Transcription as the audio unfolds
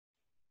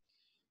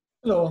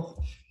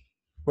Hello,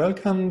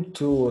 welcome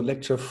to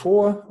lecture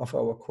 4 of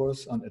our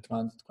course on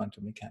advanced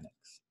quantum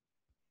mechanics.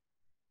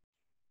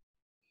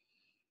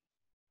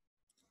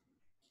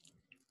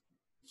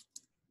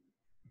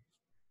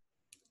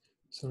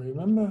 So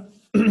remember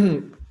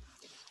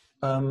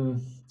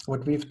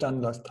what we've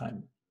done last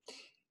time.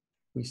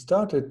 We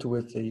started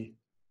with the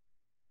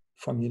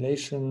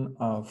formulation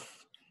of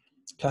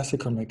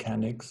classical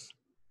mechanics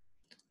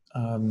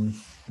in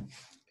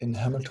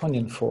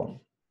Hamiltonian form.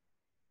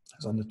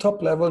 So on the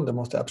top level, the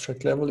most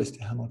abstract level, is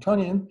the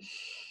Hamiltonian,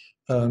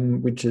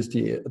 which is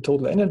the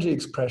total energy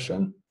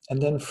expression.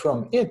 And then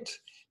from it,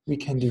 we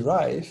can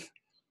derive,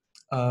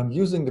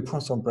 using the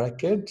Poisson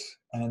bracket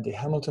and the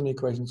Hamilton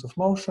equations of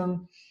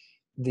motion,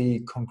 the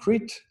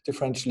concrete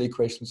differential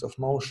equations of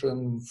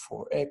motion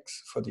for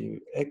x, for the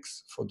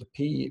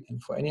p,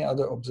 and for any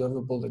other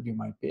observable that you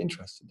might be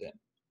interested in.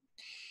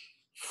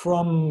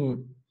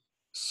 From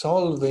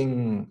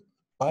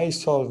by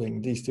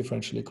solving these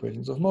differential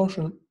equations of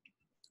motion,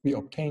 we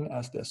obtain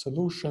as their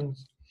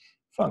solutions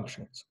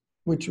functions,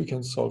 which we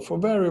can solve for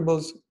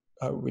variables,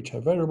 which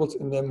have variables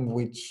in them,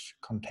 which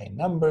contain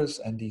numbers,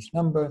 and these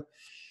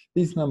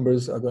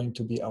numbers are going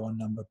to be our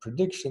number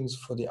predictions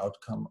for the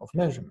outcome of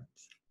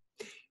measurements.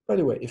 By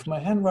the way, if my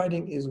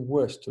handwriting is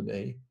worse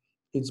today,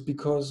 it's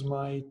because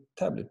my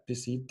tablet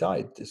PC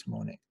died this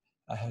morning.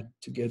 I had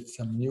to get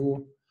some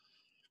new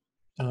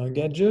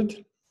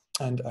gadget,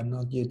 and I'm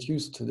not yet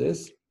used to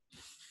this.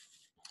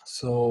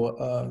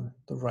 So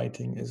the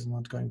writing is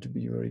not going to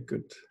be very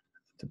good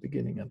at the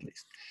beginning, at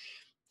least.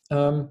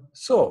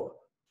 So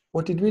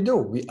what did we do?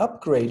 We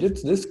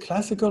upgraded this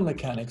classical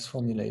mechanics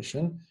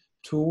formulation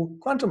to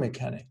quantum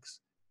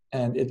mechanics,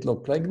 and it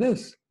looked like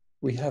this.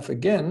 We have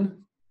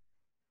again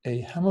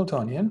a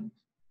Hamiltonian,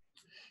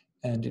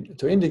 and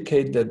to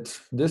indicate that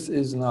this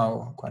is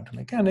now quantum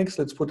mechanics,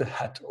 let's put a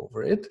hat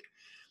over it.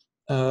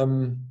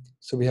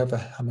 So we have a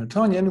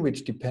Hamiltonian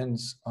which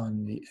depends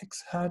on the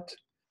x hat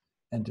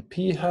and the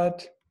p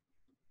hat.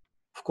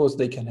 Of course,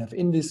 they can have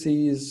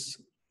indices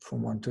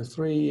from 1 to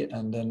 3,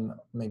 and then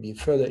maybe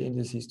further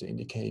indices to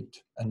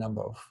indicate a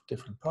number of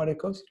different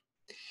particles,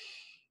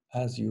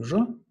 as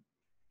usual.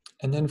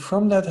 And then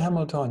from that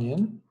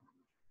Hamiltonian,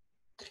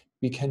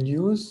 we can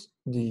use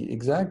the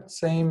exact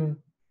same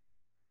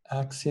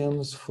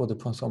axioms for the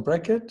Poisson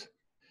bracket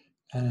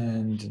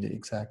and the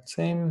exact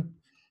same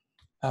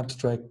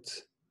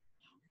abstract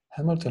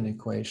Hamilton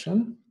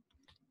equation.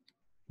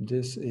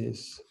 This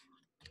is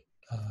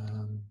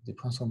the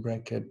Poisson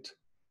bracket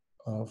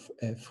of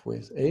f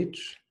with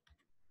h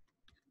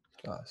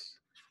plus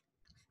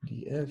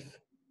df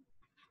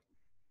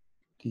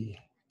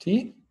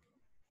dt,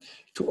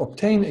 to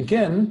obtain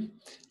again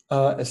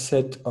a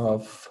set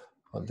of,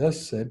 or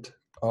this set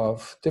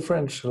of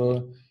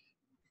differential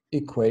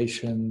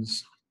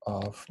equations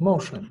of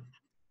motion.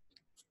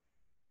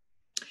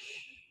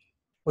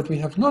 What we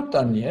have not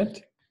done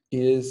yet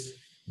is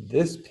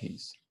this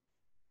piece,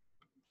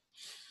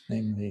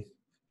 namely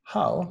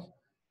how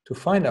to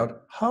find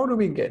out how do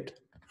we get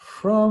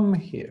from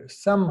here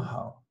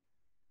somehow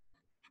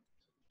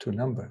to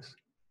numbers,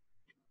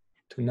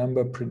 to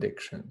number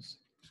predictions.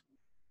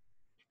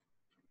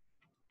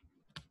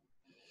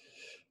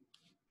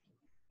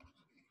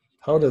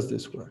 How does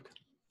this work?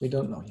 We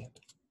don't know yet.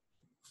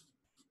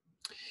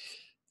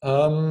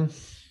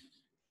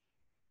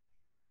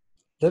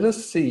 Let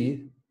us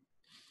see.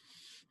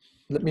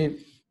 Let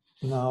me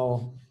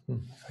now,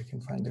 if I can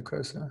find the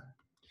cursor.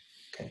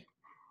 Okay.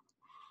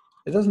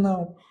 Let us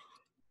now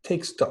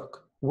take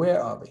stock.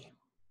 Where are we?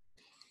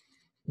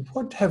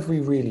 What have we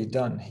really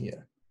done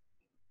here?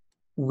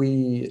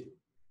 We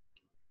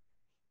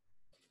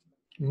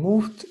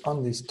moved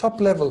on this top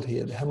level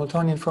here, the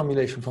Hamiltonian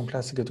formulation from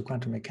classical to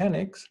quantum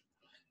mechanics,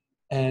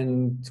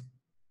 and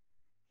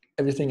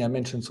everything I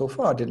mentioned so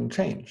far didn't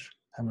change.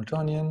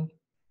 Hamiltonian,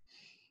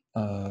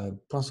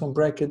 Poisson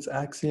brackets,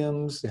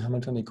 axioms, the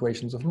Hamilton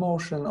equations of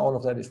motion, all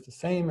of that is the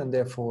same, and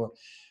therefore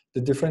the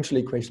differential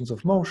equations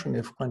of motion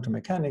of quantum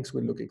mechanics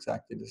will look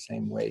exactly the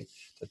same way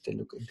that they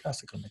look in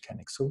classical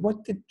mechanics. So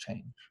what did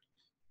change?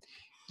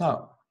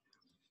 Now,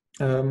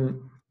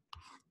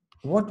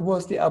 what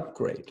was the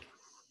upgrade?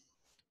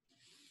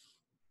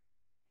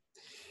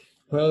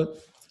 Well,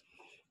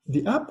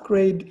 the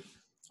upgrade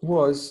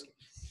was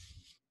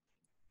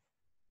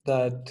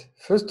that,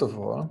 first of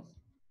all,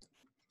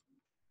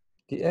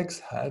 the x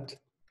hat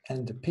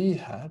and the p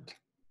hat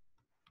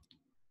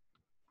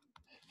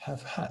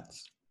have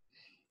hats.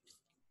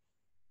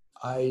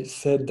 I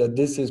said that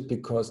this is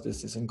because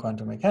this is in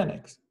quantum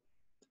mechanics.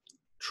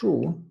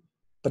 True,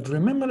 but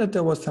remember that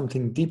there was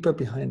something deeper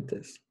behind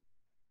this.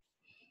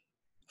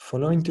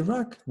 Following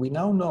Dirac, we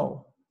now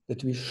know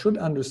that we should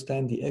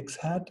understand the x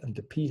hat and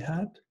the p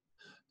hat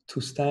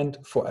to stand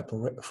for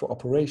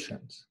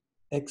operations.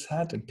 X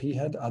hat and p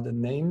hat are the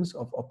names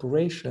of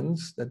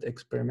operations that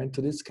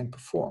experimentalists can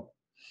perform.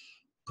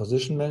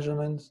 Position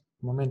measurements,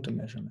 momentum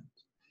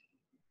measurements.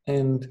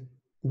 And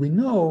we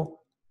know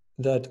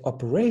that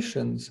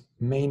operations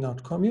may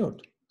not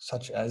commute,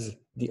 such as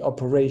the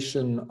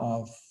operation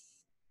of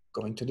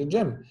going to the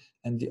gym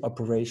and the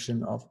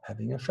operation of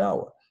having a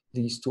shower.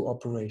 These two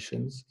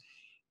operations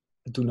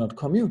do not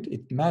commute.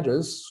 It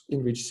matters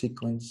in which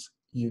sequence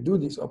you do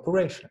these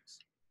operations.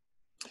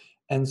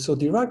 And so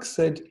Dirac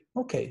said,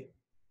 okay,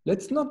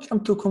 let's not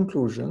jump to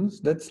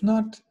conclusions. Let's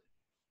not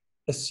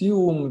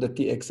assume that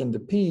the x and the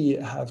p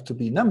have to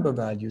be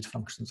number-valued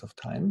functions of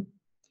time.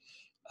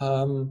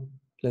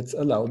 Let's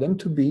allow them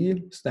to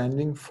be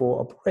standing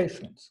for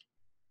operations.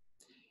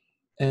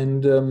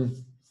 And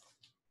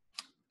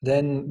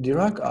then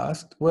Dirac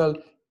asked, well,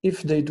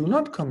 if they do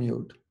not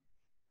commute,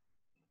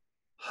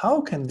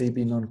 how can they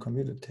be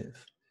non-commutative?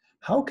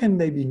 How can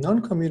they be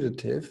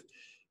non-commutative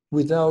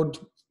without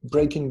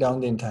breaking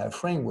down the entire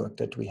framework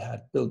that we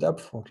had built up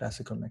for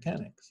classical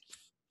mechanics?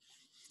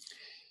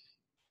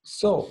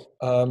 So,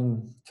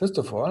 first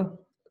of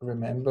all,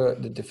 remember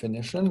the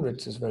definition,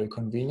 which is very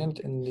convenient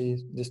in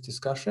this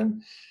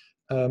discussion.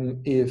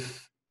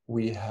 If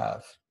we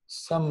have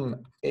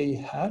some a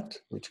hat,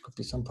 which could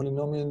be some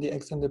polynomial in the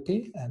x and the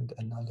p, and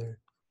another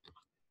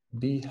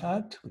b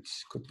hat,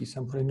 which could be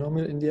some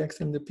polynomial in the x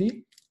and the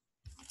p,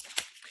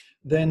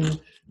 then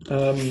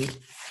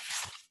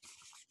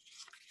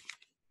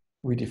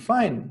we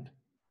define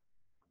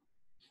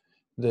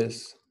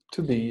this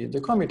to be the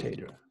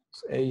commutator.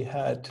 So a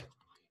hat,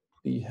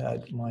 b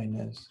hat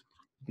minus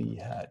b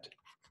hat,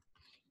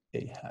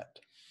 a hat.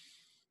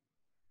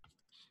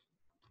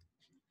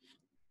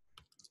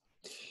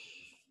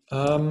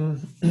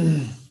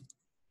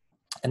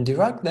 And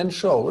Dirac then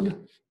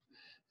showed,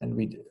 and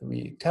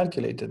we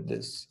calculated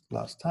this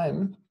last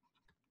time,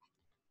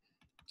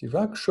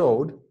 Dirac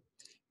showed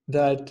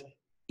that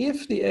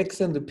if the x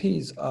and the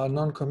p's are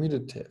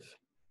non-commutative,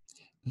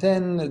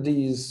 then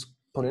these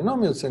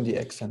polynomials in the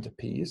x and the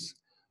p's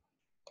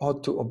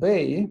ought to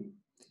obey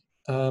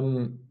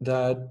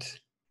that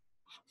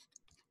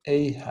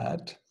a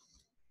hat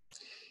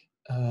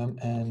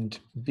and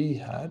b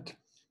hat,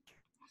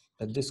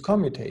 that this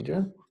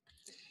commutator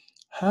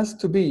has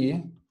to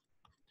be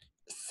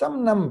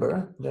some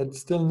number that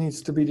still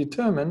needs to be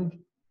determined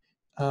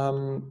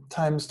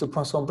times the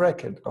Poisson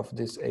bracket of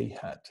this a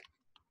hat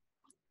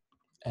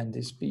and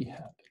this b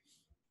hat.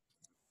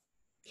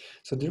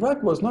 So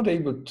Dirac was not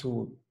able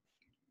to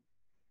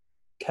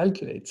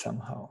calculate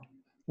somehow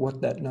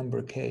what that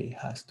number k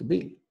has to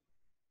be.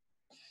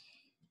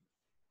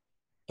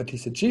 But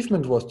his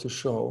achievement was to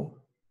show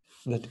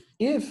that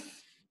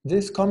if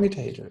this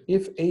commutator,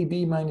 if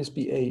AB minus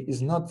BA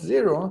is not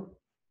 0,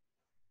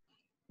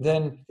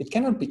 then it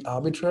cannot be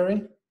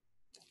arbitrary.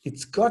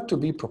 It's got to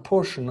be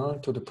proportional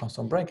to the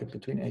Poisson bracket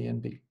between A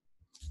and B.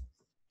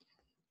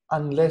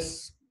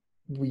 Unless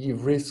we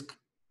risk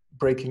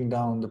breaking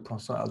down the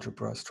Poisson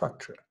algebra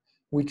structure,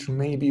 which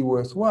may be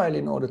worthwhile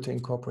in order to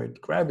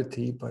incorporate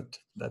gravity, but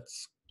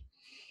that's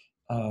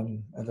a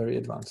very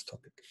advanced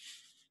topic.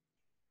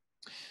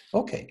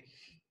 Okay,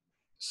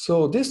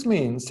 so this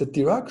means that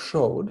Dirac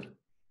showed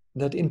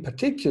that in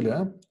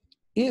particular,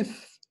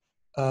 if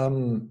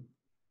the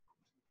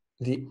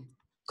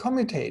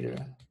commutator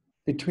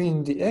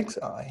between the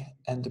xi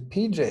and the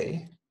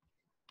pj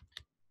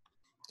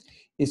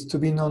is to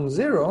be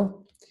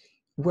non-zero,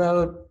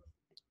 well,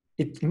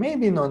 it may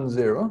be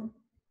non-zero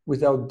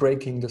without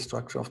breaking the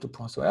structure of the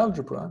Poisson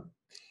algebra,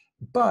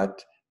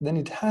 but then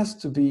it has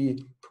to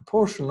be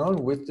proportional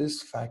with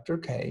this factor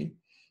k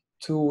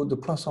to the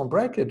Poisson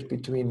bracket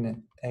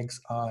between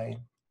xi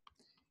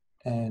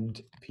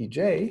and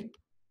pj,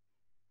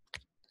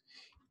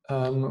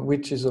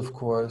 which is of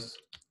course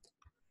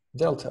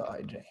delta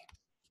ij.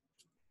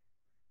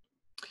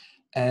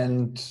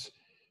 And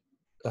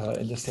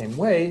in the same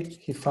way,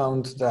 he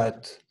found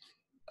that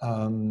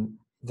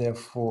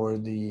therefore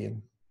the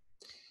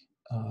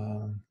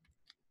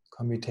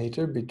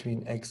commutator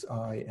between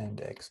xi and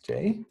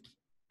xj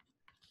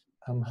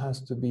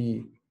has to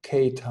be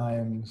k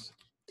times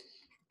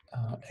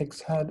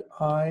x hat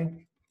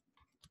I,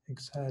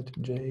 x hat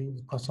j,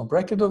 the Poisson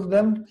bracket of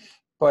them.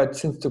 But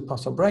since the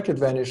Poisson bracket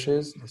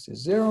vanishes, this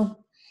is 0.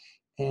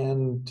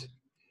 And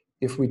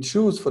if we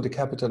choose for the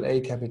capital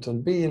A, capital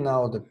B,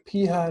 now the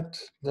p hat,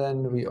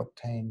 then we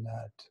obtain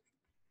that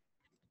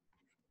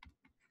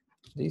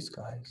these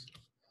guys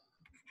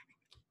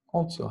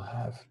also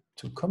have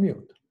to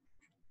commute.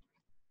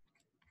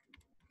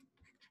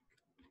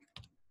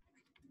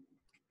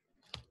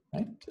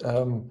 Right?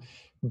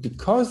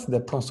 Because the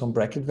Poisson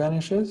bracket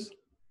vanishes,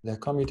 the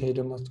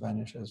commutator must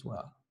vanish as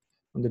well,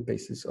 on the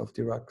basis of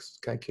Dirac's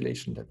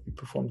calculation that we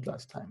performed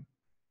last time.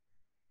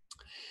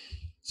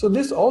 So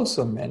this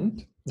also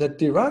meant that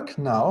Dirac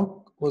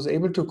now was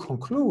able to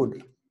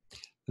conclude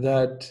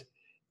that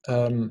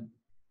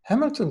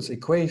Hamilton's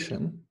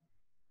equation,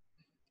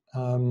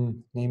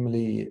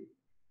 namely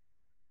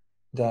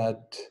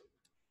that,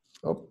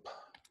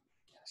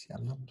 see,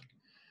 I'm not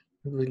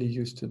really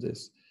used to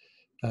this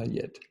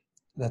yet,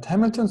 that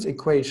Hamilton's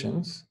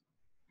equations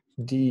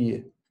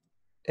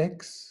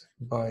dx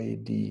by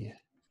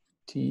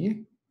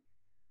dt,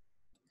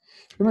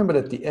 remember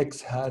that the x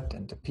hat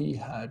and the p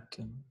hat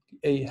and the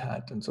a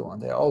hat and so on,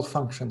 they're all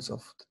functions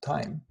of the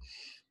time.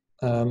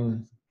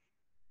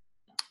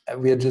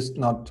 we are just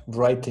not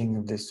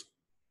writing this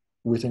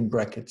within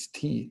brackets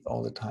t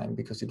all the time,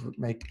 because it would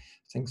make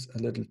things a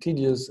little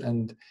tedious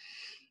and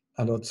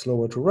a lot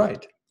slower to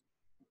write.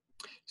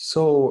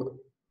 So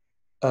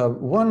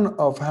one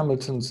of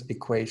Hamilton's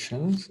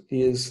equations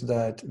is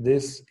that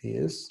this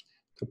is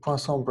the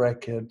Poisson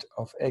bracket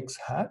of x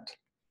hat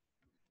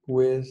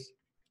with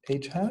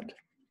h hat,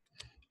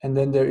 and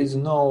then there is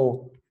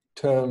no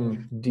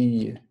term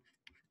d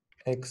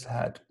x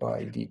hat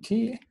by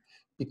dt,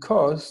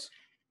 because,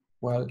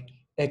 well,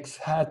 x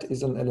hat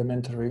is an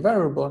elementary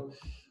variable,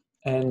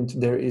 and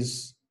there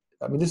is,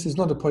 I mean, this is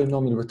not a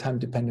polynomial with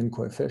time-dependent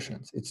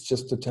coefficients. It's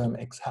just the term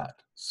x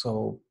hat.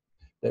 So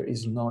there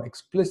is no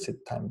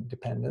explicit time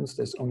dependence.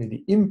 There's only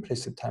the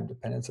implicit time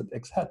dependence that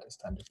x hat is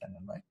time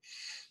dependent, right?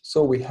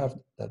 So we have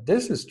that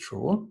this is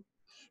true,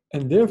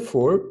 and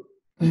therefore,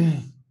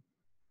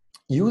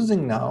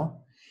 using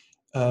now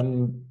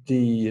the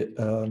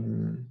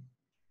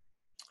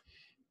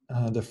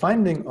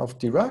finding of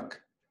Dirac,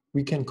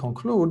 we can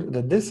conclude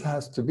that this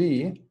has to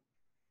be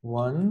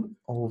 1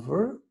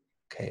 over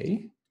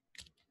k,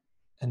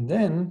 and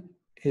then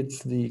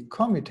it's the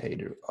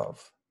commutator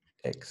of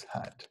x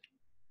hat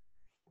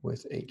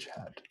with h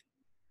hat,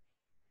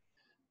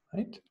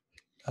 right?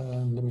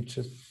 Let me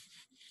just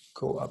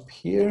go up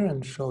here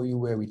and show you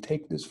where we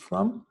take this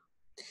from.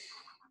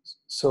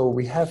 So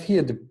we have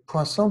here the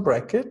Poisson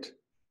bracket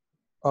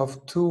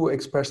of two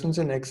expressions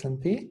in x and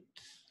p,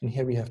 and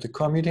here we have the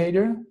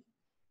commutator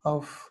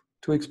of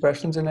two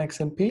expressions in x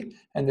and p,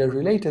 and they're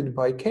related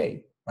by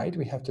k, right?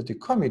 We have that the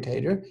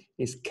commutator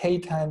is k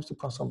times the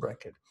Poisson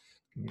bracket.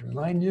 Let me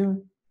remind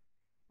you,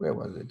 where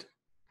was it?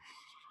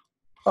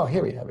 Oh,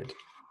 here we have it.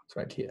 It's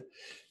right here.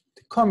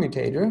 The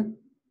commutator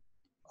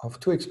of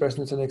two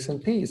expressions in x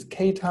and p is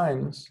k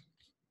times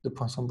the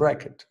Poisson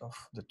bracket of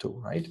the two,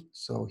 right?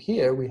 So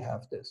here we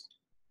have this.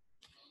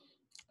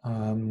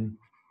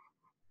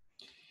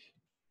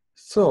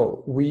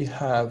 So we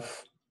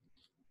have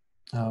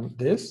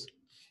this,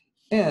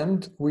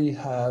 and we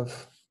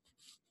have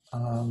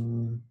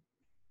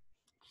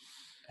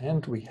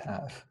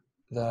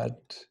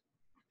that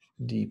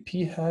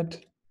dp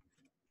hat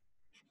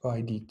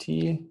by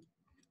dt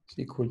is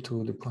equal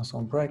to the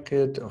Poisson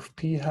bracket of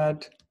p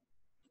hat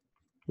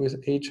with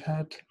h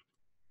hat.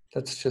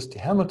 That's just the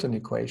Hamilton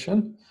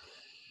equation.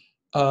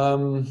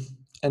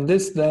 And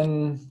this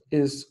then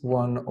is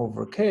 1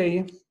 over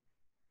k,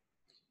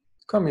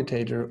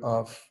 commutator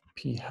of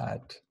p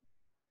hat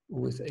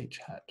with h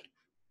hat.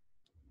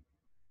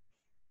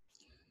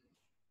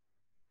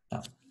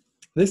 Now,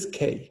 this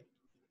k,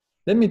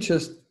 let me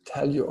just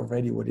tell you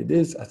already what it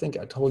is. I think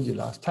I told you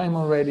last time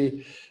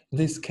already.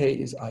 This k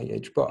is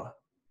IH bar.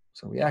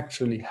 So we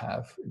actually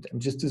have,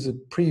 just as a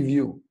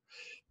preview,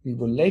 we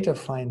will later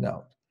find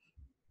out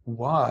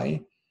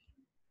why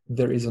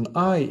there is an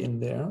I in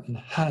there and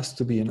has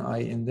to be an I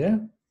in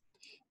there.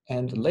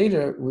 And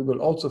later we will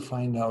also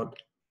find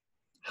out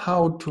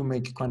how to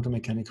make quantum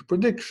mechanical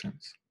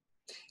predictions.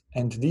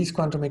 And these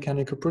quantum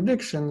mechanical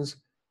predictions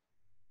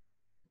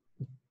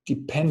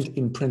depend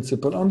in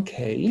principle on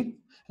k,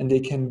 and they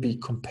can be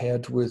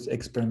compared with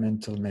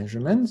experimental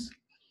measurements.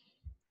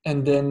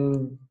 And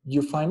then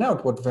you find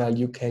out what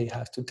value k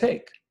has to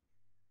take.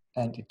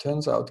 And it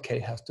turns out k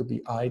has to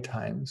be I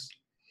times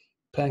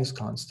Planck's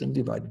constant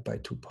divided by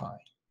 2 pi.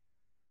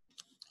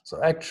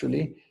 So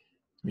actually,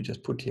 we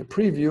just put here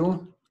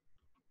preview.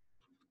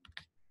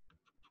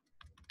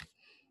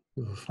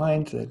 We will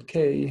find that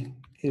k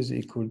is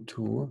equal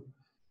to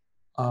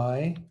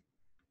I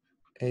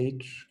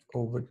h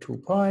over 2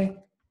 pi,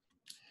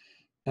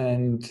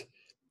 and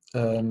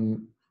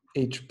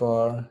h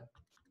bar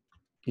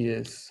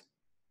is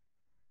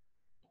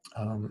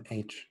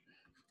h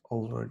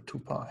over 2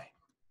 pi.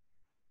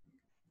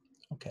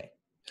 Okay,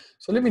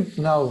 so let me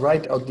now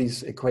write out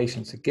these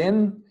equations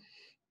again,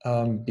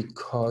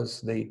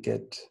 because they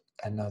get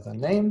another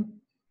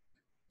name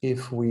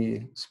if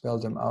we spell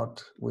them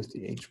out with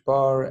the h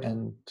bar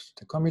and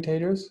the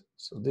commutators.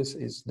 So this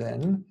is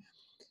then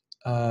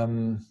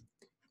 1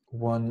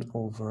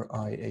 over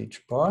IH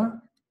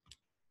bar,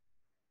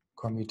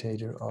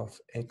 commutator of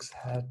x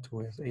hat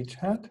with h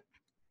hat,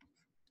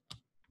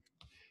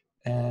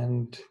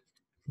 and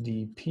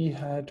the p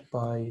hat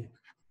by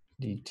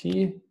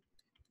dt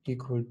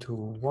equal to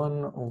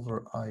 1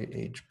 over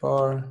IH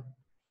bar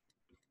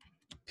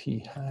p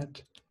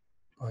hat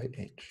by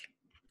h.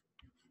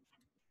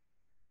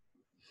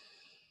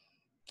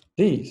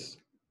 These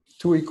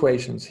two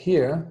equations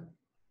here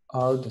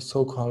are the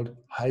so-called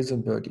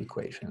Heisenberg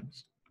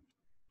equations.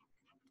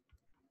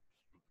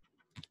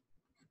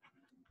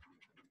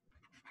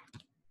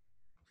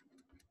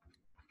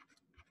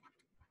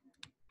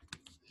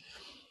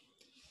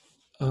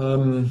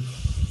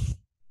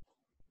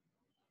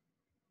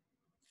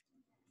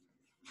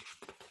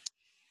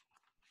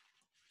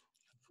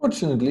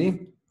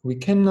 Fortunately, we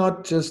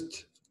cannot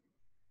just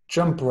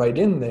jump right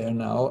in there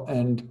now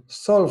and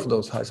solve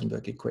those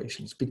Heisenberg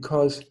equations,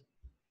 because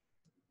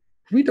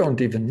we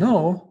don't even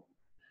know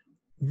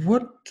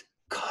what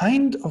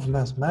kind of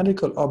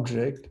mathematical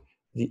object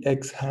the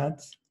x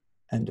hats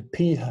and the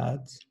p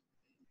hats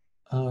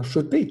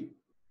should be.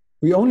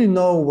 We only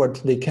know what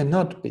they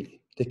cannot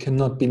be. They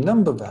cannot be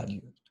number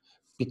valued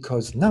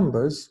because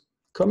numbers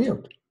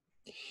commute.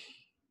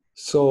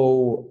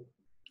 So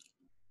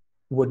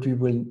what we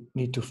will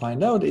need to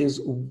find out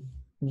is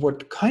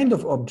what kind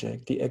of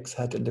object the x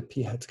hat and the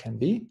p hats can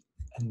be,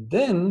 and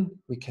then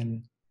we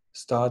can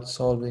start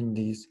solving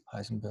these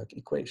Heisenberg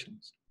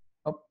equations.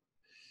 Oh,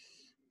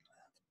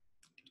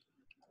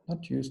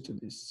 not used to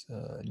this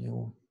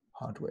new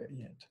hardware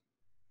yet.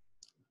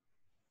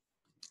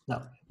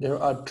 Now,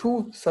 there are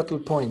two subtle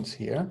points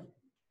here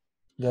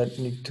that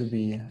need to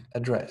be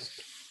addressed.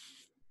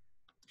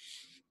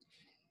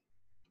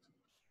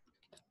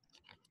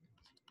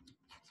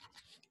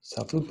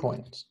 Subtle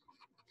points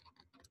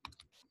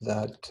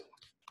that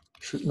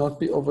should not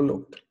be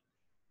overlooked.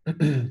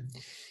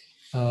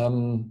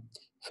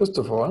 First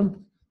of all,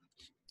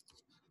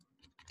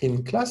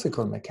 in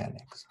classical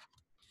mechanics,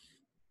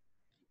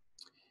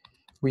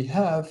 we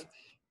have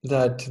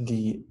that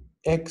the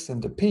x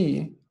and the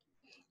p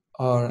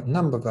are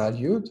number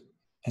valued,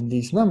 and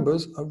these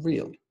numbers are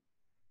real.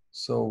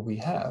 So we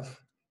have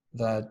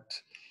that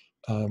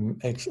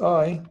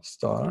xi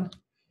star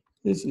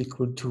is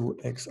equal to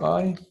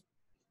xi.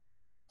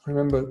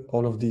 Remember,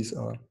 all of these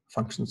are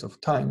functions of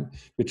time.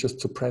 We're just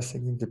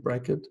suppressing the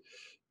bracket.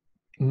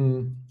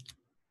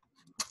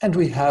 And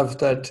we have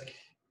that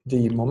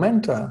the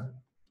momenta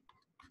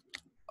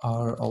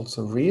are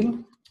also real.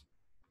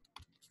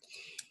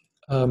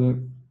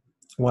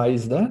 Why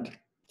is that?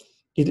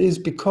 It is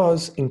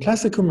because in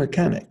classical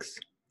mechanics,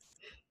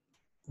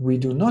 we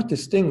do not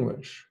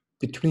distinguish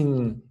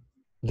between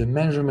the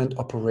measurement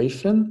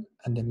operation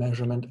and the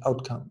measurement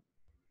outcome.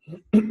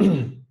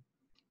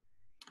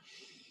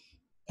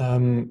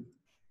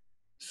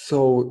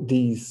 So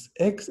these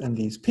x and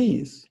these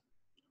p's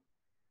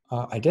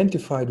are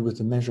identified with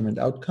the measurement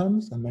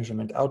outcomes, and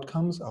measurement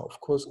outcomes are, of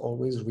course,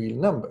 always real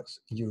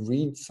numbers. You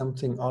read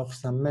something off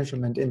some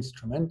measurement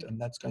instrument, and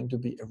that's going to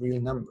be a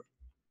real number,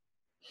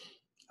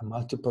 a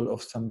multiple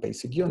of some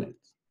basic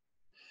units.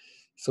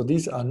 So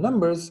these are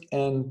numbers,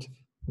 and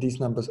these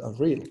numbers are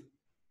real.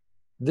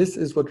 This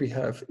is what we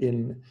have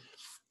in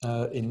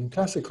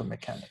classical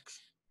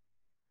mechanics.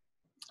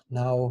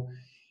 Now,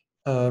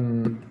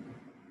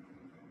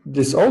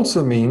 this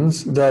also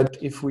means that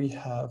if we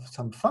have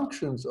some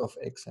functions of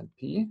x and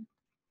p,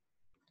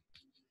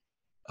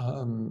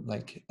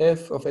 like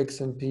f of x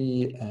and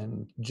p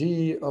and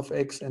g of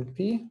x and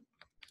p,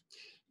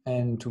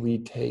 and we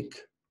take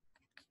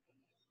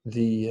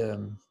the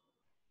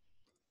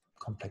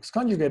complex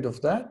conjugate of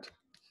that,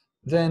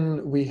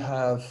 then we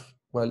have,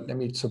 well, let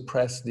me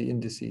suppress the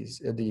indices,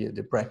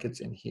 the brackets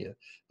in here.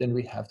 Then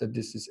we have that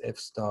this is f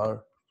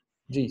star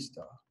g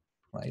star,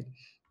 right?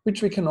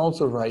 Which we can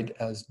also write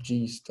as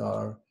g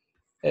star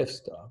f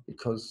star,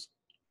 because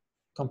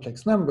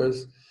complex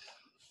numbers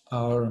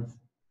are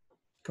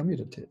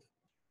commutative.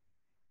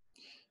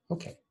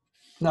 Okay,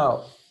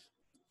 now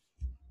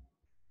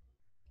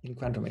in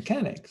quantum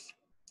mechanics,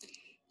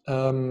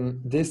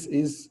 this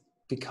is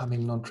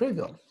becoming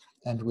non-trivial,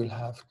 and we'll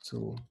have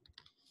to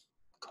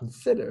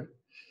consider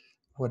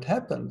what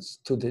happens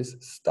to this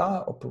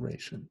star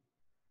operation.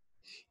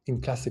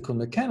 In classical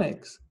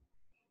mechanics,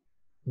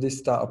 this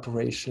star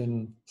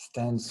operation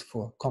stands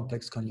for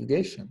complex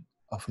conjugation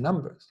of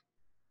numbers.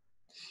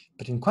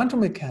 But in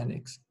quantum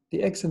mechanics,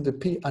 the x and the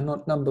p are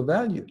not number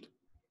valued.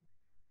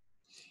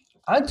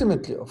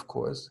 Ultimately, of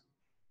course,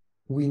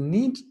 we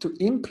need to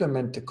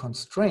implement the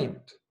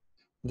constraint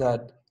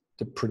that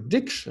the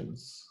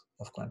predictions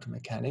of quantum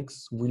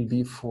mechanics will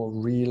be for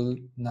real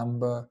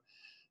number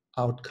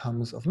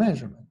outcomes of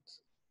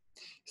measurements.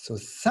 So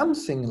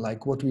something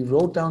like what we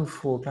wrote down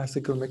for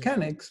classical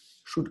mechanics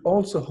should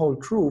also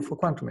hold true for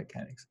quantum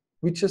mechanics.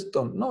 We just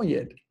don't know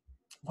yet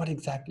what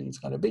exactly it's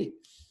going to be.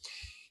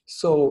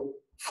 So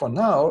for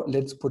now,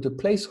 let's put a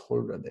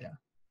placeholder there.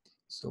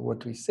 So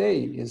what we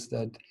say is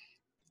that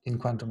in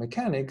quantum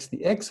mechanics,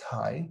 the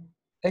xi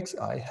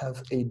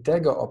have a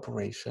dagger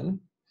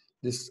operation.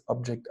 This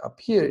object up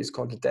here is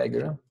called a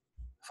dagger.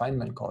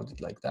 Feynman called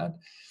it like that.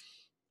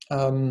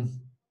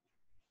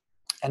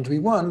 And we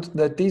want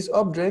that these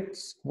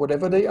objects,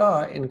 whatever they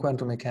are in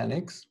quantum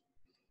mechanics,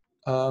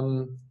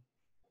 obey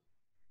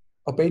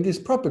this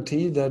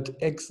property that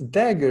x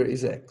dagger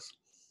is x.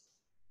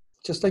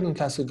 Just like in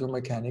classical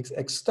mechanics,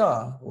 x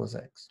star was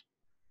x.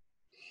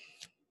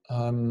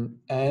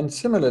 And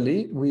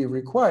similarly, we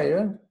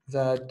require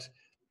that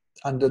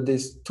under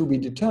this to be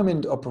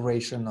determined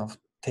operation of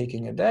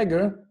taking a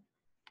dagger,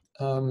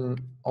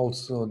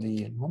 also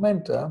the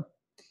momenta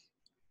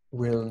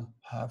will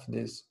have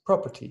this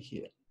property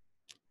here.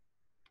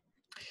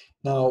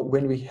 Now,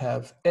 when we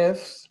have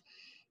f's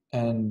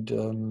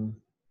and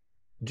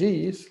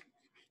g's,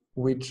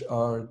 which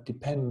are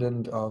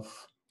dependent of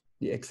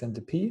the x and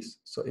the p's,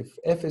 so if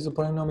f is a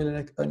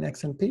polynomial in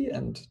x and p,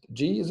 and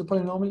g is a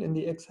polynomial in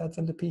the x hats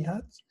and the p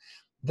hats,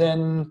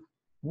 then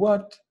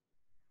what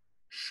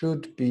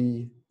should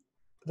be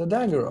the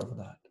dagger of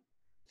that?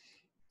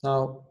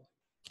 Now,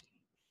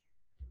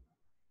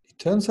 it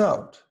turns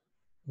out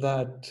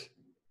that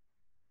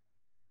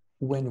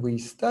when we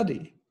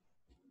study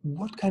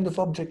what kind of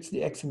objects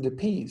the x and the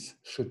p's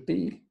should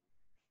be,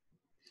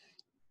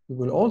 we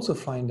will also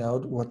find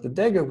out what the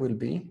dagger will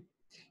be,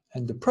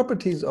 and the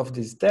properties of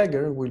this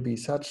dagger will be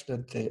such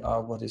that they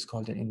are what is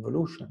called an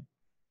involution.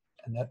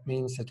 And that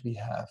means that we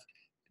have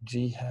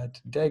g hat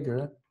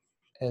dagger,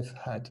 f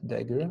hat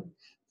dagger.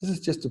 This is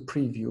just a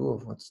preview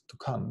of what's to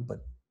come, but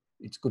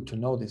it's good to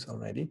know this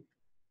already.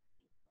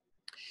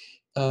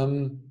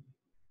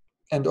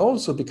 And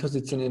also, because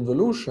it's an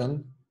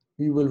involution,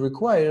 we will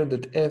require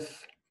that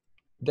f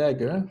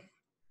dagger,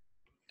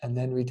 and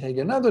then we take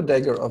another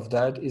dagger of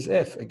that, is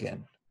f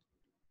again.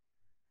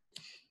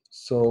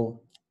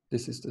 So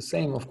this is the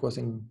same, of course,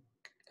 in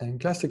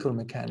classical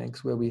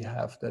mechanics, where we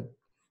have that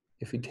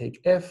if we take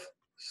f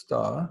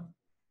star,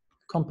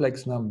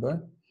 complex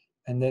number,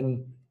 and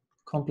then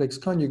complex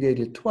conjugate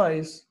it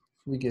twice,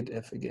 we get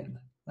f again,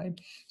 right?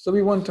 So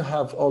we want to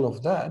have all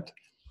of that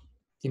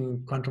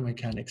in quantum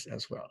mechanics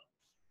as well.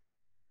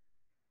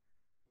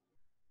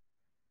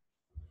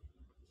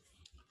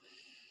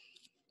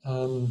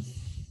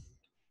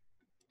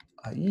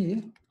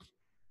 I.e.,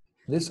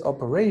 this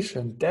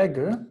operation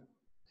dagger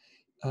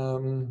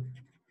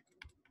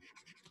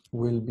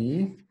will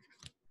be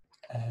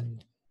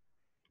an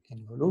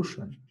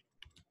involution.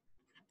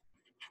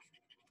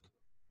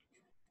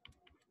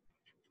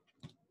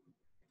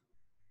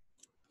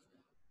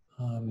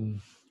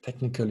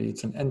 Technically,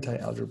 it's an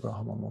anti-algebra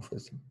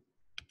homomorphism.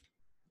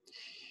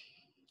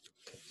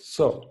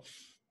 So,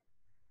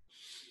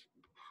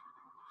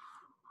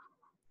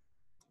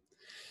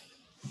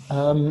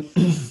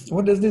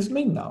 what does this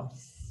mean now?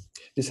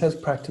 This has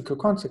practical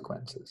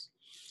consequences.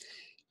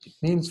 It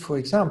means, for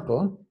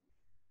example,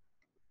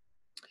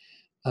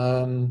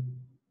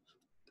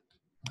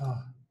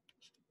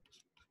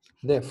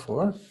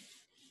 therefore,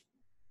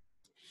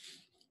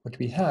 what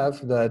we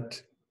have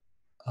that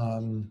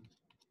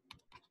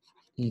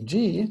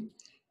e.g.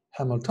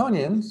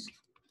 Hamiltonians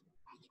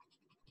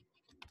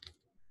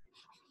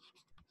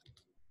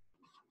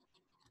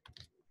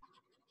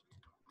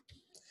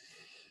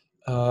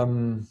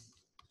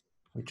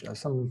which are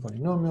some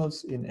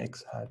polynomials in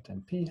x hat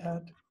and p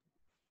hat,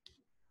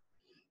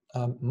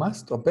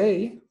 must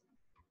obey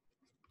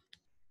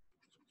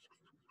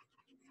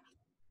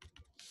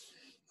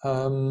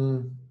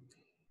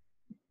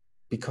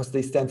because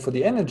they stand for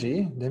the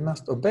energy, they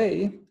must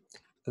obey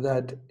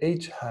that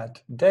h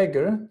hat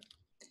dagger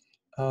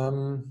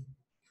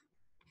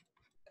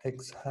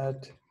x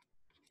hat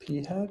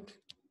p hat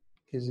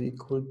is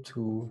equal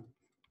to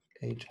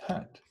h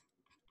hat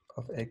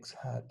of x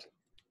hat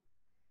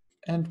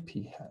and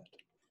p hat.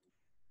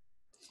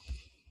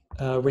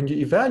 When you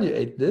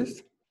evaluate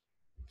this,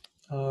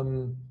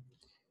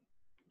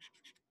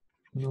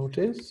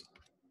 notice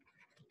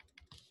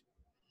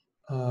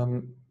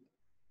I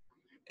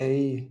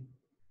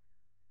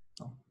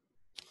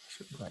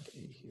should write A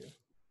here.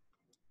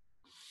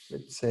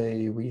 Let's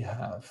say we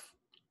have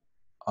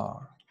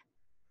R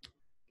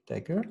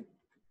dagger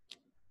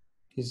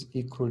is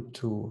equal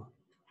to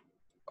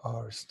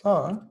R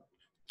star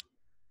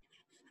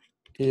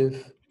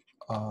if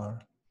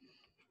R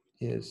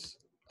is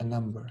a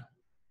number.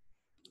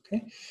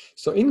 Okay,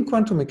 so in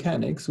quantum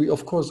mechanics, we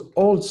of course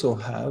also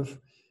have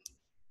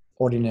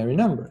ordinary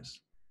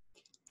numbers.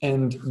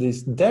 And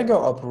this dagger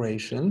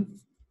operation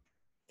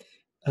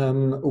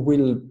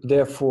will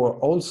therefore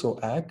also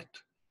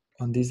act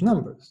on these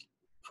numbers.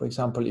 For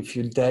example, if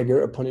you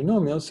dagger a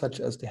polynomial such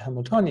as the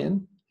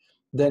Hamiltonian,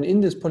 then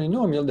in this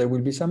polynomial there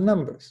will be some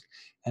numbers.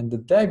 And the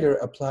dagger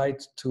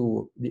applied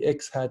to the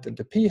x hat and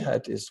the p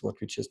hat is what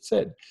we just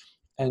said.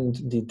 And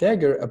the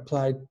dagger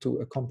applied to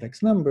a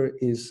complex number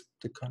is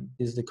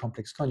the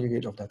complex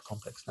conjugate of that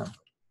complex number.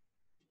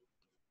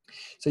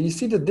 So you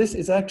see that this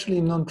is actually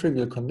a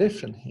non-trivial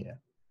condition here.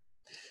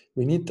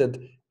 We need that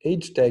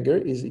h dagger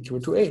is equal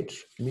to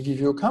h. Let me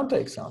give you a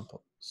counterexample.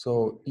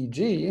 So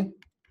e.g.,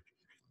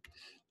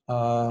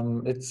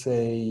 let's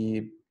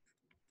say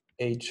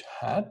h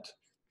hat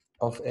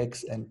of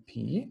x and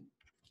p,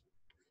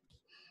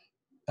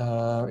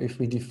 if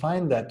we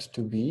define that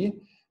to be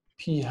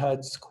p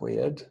hat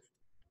squared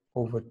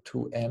over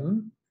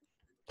 2m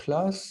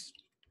plus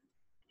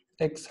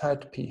x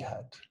hat p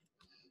hat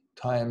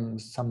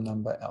times some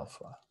number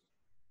alpha,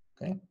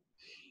 okay?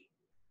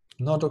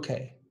 Not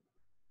okay.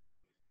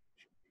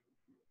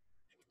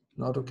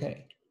 Not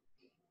okay.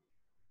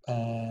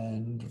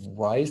 And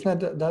why is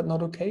that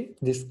not okay?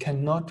 This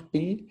cannot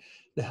be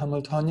the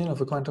Hamiltonian of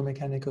a quantum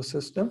mechanical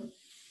system.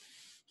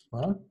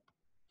 Well,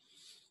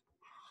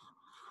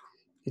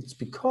 it's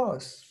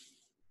because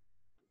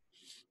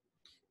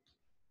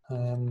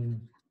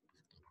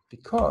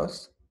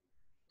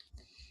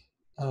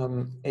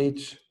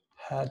h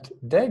hat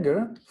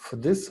dagger for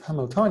this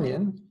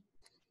Hamiltonian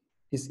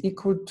is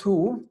equal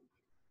to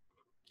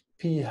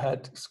p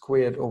hat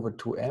squared over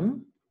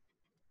 2m,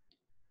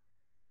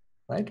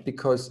 right?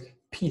 Because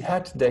p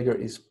hat dagger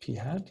is p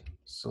hat,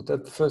 so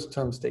that first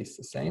term stays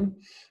the same.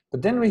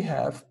 But then we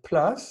have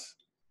plus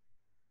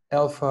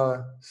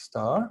alpha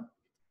star.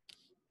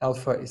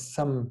 Alpha is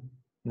some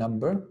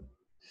number.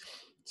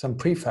 some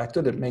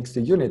prefactor that makes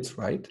the units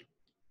right.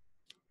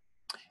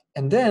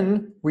 And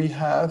then we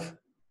have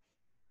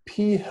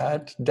p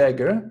hat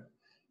dagger,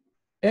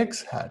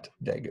 x hat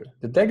dagger.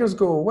 The daggers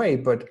go away,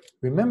 but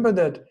remember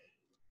that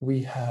we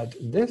had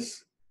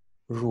this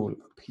rule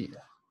up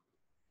here.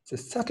 It's a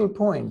subtle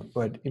point,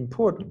 but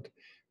important.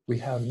 We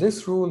have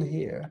this rule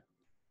here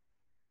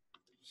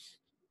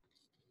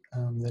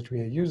that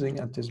we are using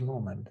at this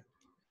moment,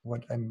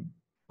 what I'm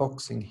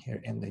boxing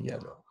here in the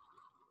yellow.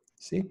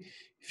 See,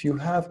 if you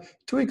have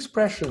two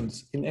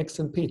expressions in x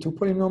and p, two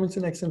polynomials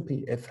in x and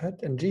p, f hat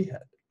and g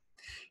hat,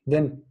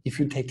 then if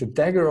you take the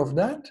dagger of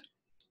that,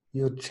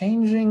 you're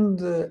changing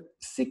the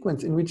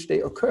sequence in which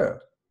they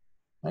occur,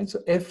 right? So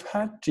f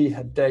hat, g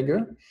hat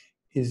dagger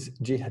is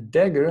g hat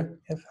dagger,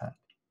 f hat.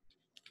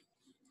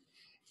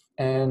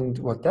 And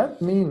what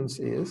that means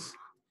is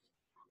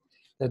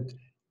that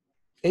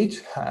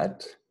h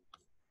hat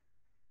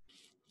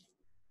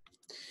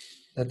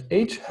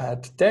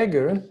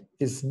dagger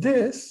is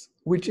this,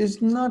 which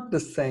is not the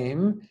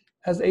same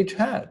as h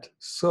hat.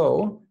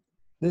 So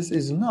this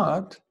is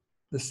not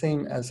the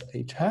same as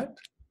h hat.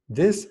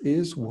 This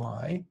is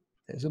why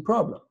there's a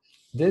problem.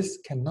 This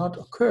cannot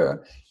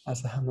occur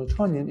as a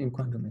Hamiltonian in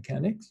quantum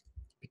mechanics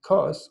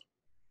because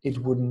it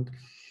wouldn't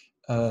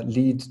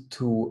lead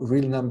to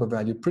real number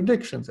value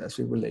predictions, as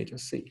we will later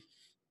see.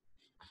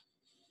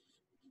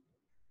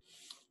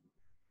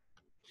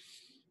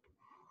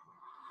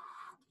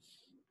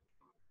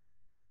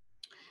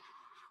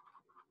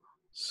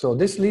 So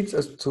this leads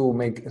us to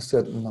make a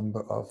certain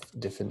number of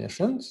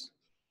definitions.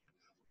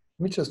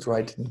 Let me just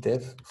write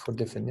def for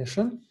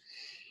definition.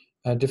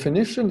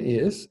 Definition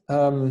is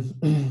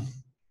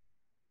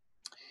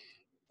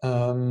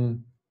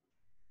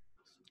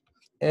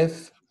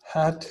f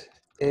hat,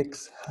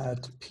 x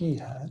hat, p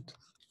hat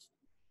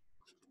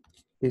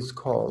is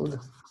called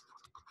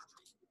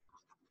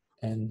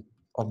an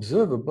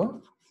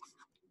observable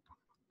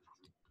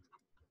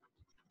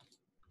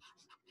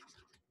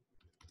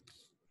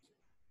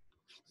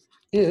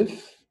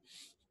if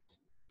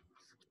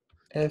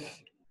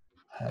f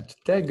hat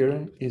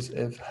dagger is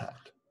f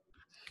hat,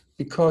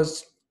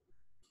 because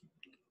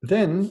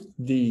then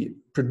the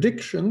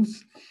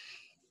predictions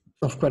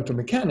of quantum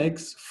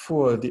mechanics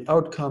for the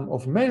outcome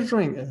of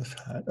measuring f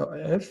hat or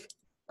f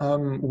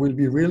will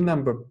be real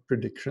number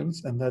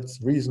predictions, and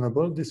that's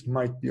reasonable. This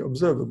might be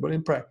observable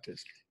in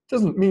practice. It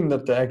doesn't mean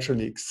that there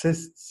actually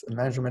exists a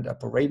measurement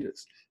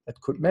apparatus that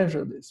could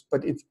measure this,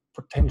 but it's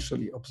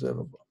potentially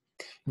observable.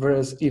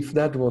 Whereas if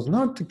that was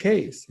not the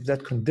case, if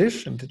that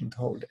condition didn't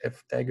hold,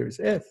 f dagger is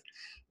f,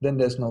 then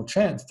there's no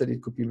chance that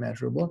it could be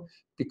measurable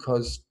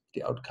because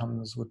the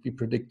outcomes would be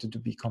predicted to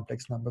be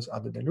complex numbers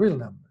other than real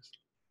numbers.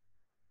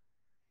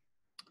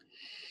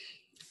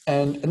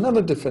 And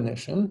another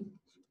definition,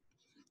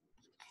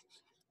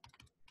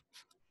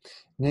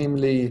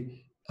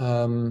 namely,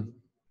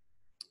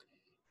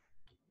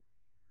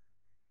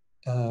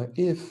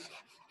 if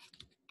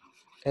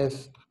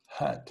f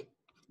hat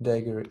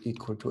dagger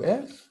equal to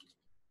f,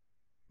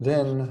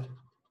 then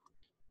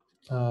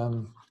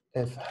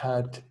f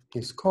hat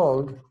is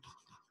called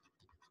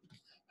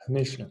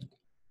Hermitian.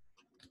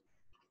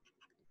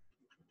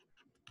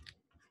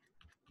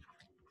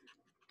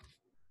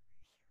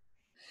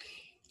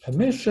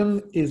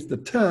 Hermitian is the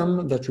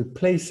term that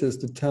replaces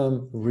the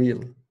term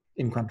real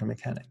in quantum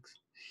mechanics.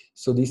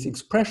 So these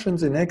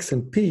expressions in x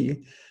and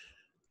p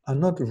are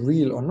not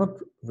real or not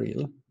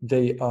real,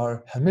 they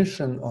are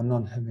Hermitian or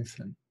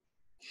non-Hermitian.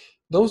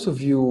 Those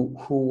of you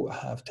who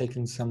have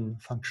taken some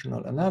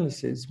functional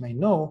analysis may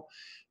know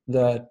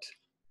that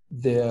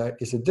there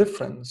is a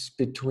difference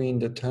between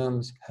the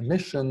terms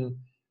Hermitian,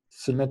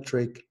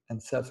 symmetric,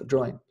 and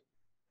self-adjoint.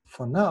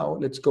 For now,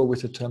 let's go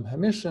with the term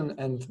Hermitian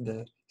and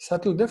the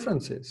subtle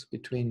differences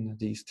between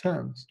these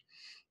terms.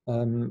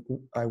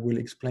 I will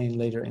explain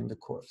later in the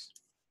course.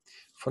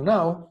 For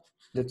now,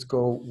 let's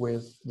go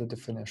with the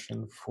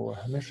definition for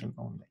Hermitian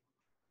only.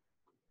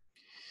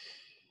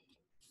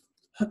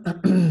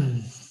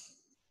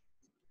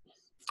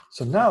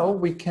 So now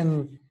we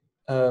can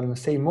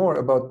say more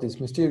about this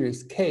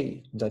mysterious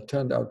K that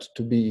turned out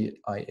to be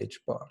IH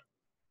bar.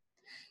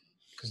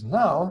 Because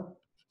now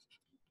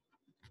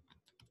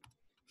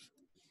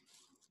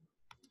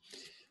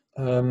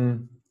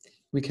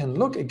we can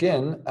look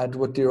again at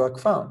what Dirac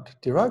found.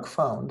 Dirac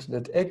found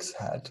that x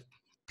hat,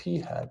 p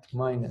hat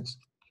minus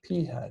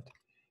p hat,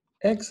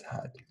 x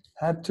hat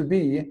had to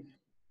be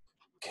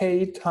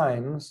k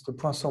times the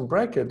Poisson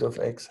bracket of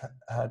x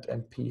hat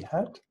and p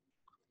hat,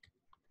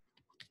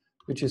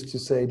 which is to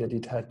say that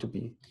it had to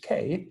be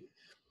k.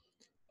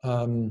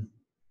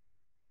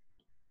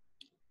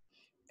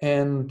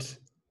 And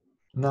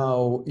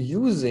now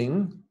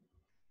using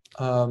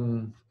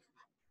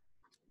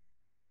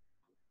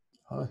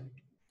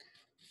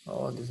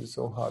oh, this is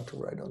so hard to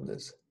write on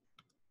this.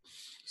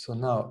 So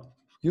now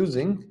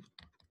using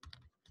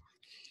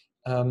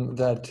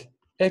that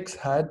x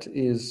hat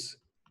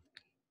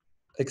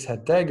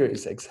dagger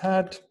is x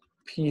hat,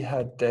 p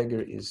hat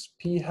dagger is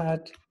p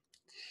hat,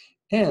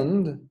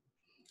 and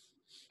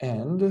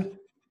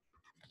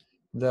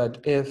that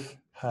f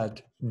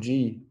hat g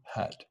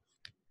hat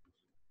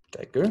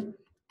dagger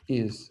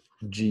is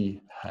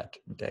g hat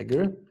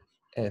dagger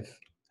f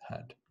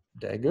hat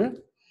dagger,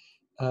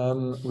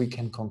 we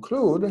can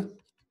conclude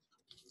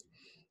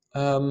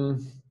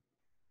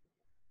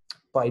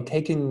by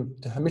taking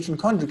the Hermitian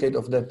conjugate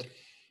of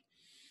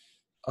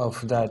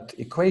that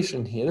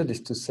equation here, that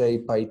is to say,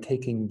 by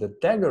taking the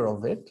dagger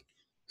of it.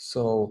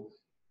 So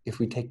if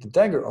we take the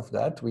dagger of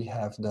that, we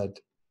have that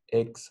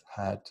x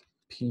hat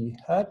p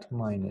hat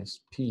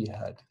minus p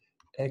hat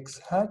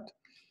x hat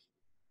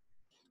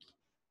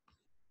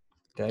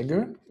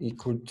dagger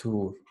equal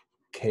to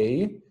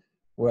k.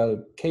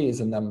 Well, k is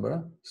a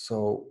number,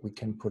 so we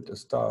can put a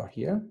star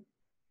here.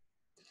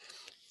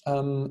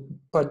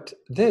 But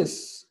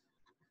this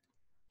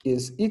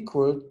is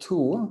equal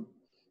to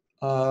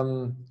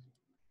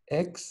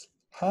x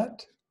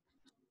hat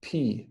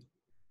p.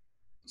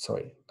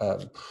 Sorry, I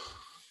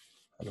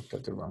looked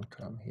at the wrong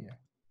term here.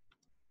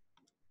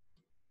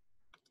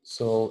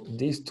 So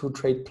these two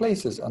trade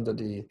places under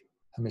the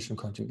Hermitian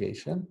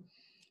conjugation,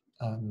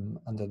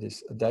 under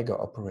this dagger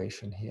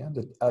operation here.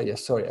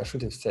 Yes, sorry, I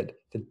should have said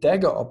the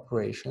dagger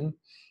operation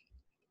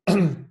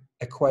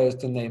acquires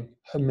the name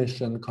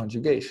Hermitian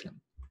conjugation.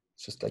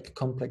 It's just like a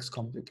complex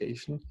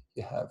conjugation.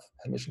 You have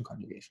Hermitian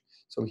conjugation.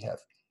 So we have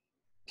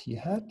p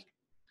hat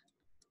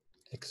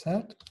x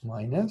hat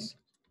minus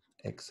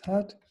x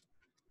hat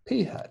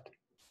p hat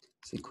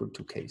is equal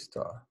to k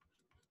star,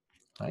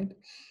 right?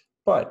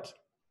 But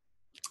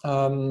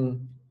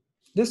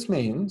this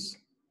means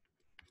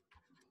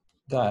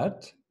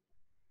that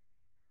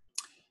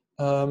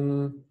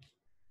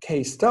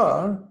k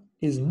star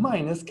is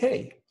minus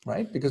k,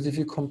 right? Because if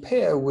you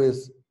compare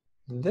with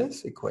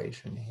this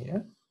equation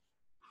here,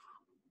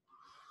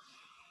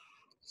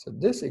 so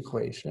this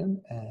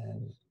equation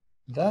and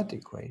that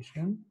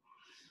equation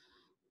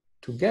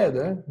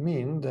together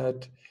mean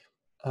that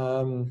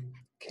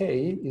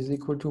k is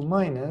equal to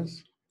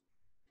minus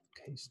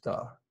k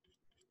star.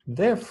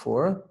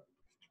 Therefore,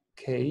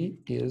 k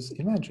is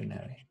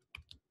imaginary.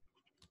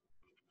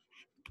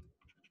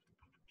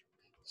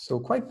 So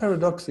quite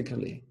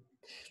paradoxically,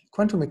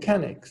 quantum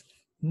mechanics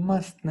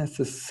must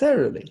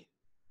necessarily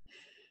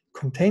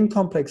contain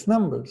complex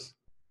numbers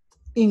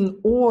in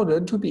order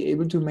to be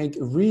able to make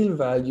real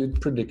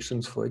valued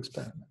predictions for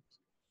experiments.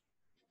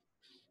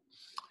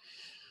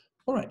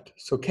 All right,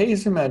 so k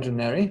is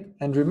imaginary,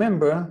 and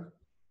remember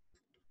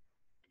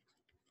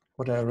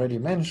what I already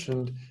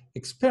mentioned,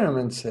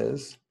 experiment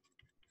says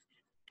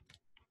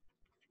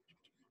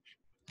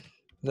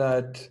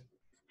that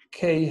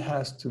k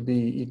has to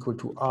be equal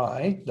to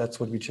I, that's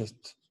what we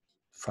just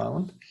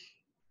found,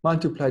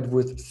 multiplied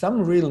with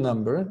some real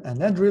number, and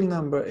that real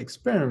number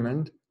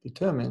experiment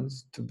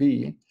determines to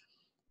be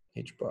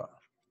h bar.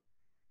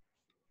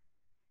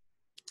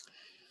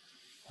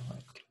 All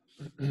right.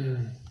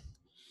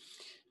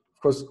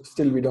 Of course,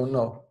 still we don't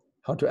know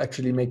how to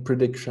actually make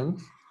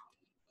predictions.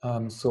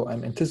 So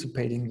I'm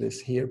anticipating this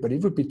here, but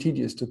it would be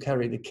tedious to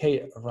carry the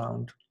k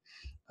around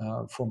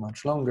for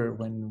much longer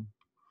when,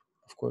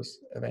 of course,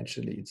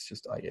 eventually it's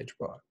just IH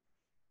bar.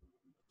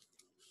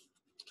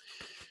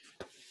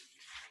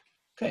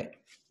 Okay,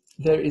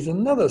 there is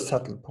another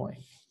subtle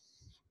point.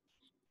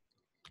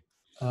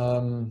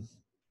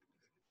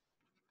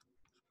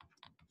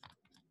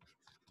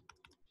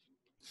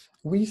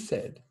 We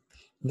said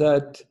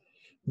that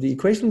the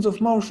equations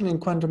of motion in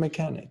quantum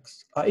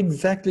mechanics are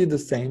exactly the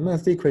same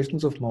as the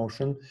equations of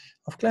motion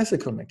of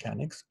classical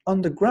mechanics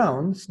on the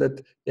grounds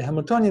that the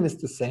Hamiltonian is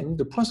the same,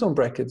 the Poisson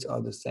brackets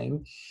are the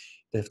same,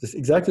 they have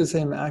exactly the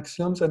same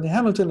axioms, and the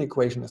Hamilton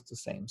equation is the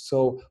same.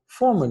 So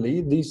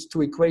formally, these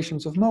two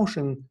equations of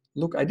motion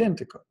look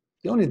identical.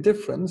 The only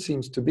difference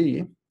seems to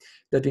be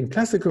that in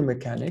classical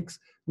mechanics,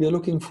 we are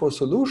looking for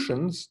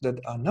solutions that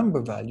are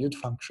number-valued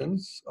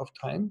functions of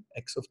time,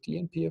 x of t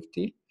and p of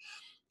t.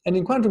 And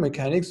in quantum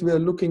mechanics, we are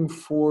looking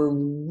for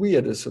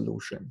weirder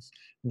solutions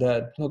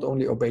that not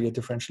only obey the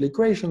differential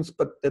equations,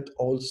 but that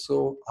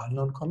also are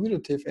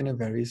non-commutative in a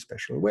very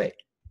special way.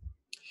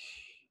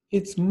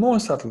 It's more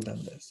subtle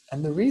than this.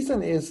 And the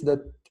reason is that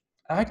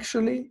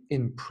actually,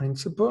 in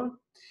principle,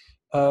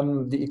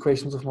 the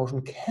equations of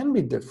motion can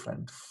be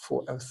different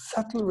for a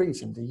subtle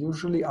reason. They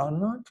usually are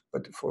not,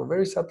 but for a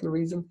very subtle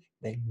reason,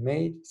 they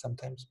may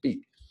sometimes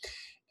be.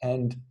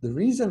 And the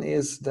reason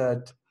is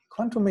that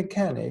quantum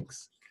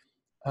mechanics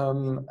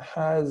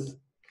has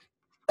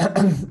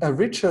a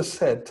richer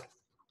set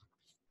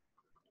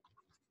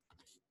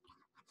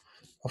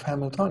of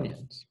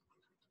Hamiltonians.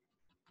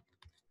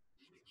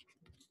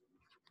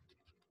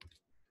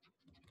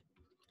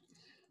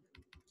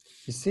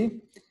 You see,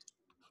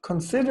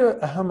 consider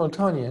a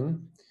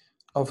Hamiltonian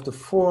of the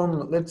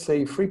form, let's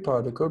say, free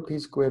particle p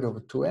squared over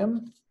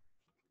 2m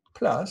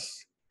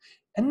plus,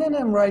 and then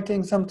I'm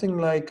writing something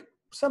like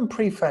some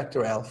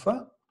prefactor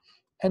alpha,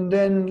 and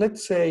then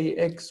let's say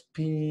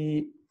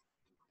xp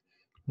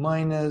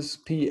minus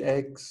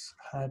px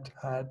hat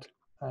hat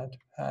hat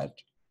hat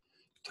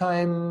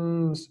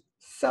times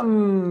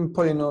some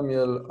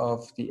polynomial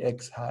of the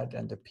x hat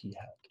and the p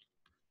hat.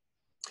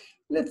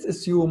 let's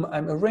assume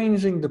I'm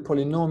arranging the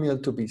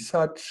polynomial to be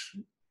such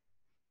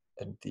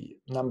and the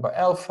number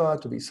alpha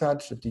to be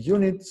such that the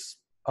units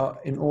are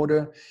in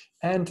order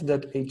and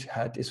that h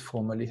hat is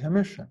formally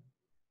Hermitian.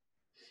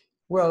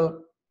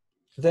 Well,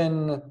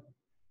 then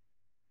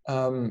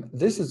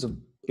this is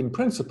in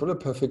principle a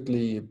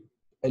perfectly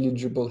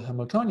eligible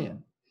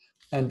Hamiltonian.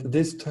 And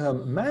this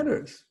term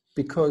matters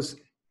because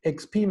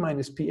xp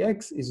minus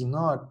px is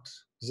not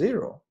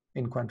 0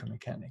 in quantum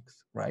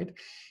mechanics, right?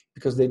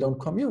 Because they don't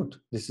commute.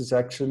 This is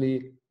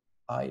actually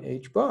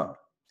IH bar.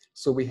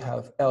 So we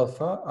have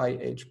alpha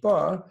IH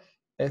bar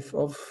f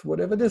of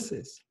whatever this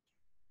is.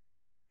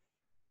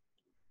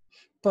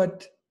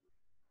 But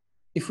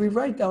if we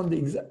write down the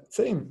exact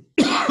same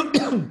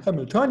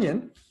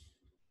Hamiltonian,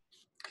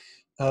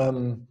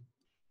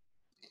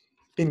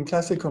 in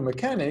classical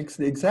mechanics,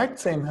 the exact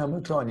same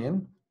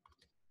Hamiltonian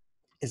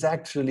is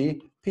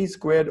actually p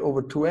squared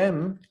over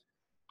 2m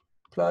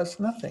plus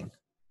nothing,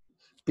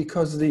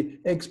 because the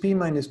xp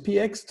minus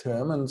px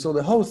term, and so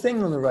the whole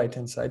thing on the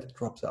right-hand side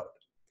drops out.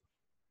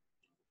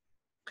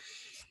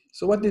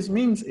 So what this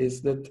means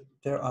is that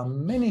there are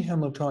many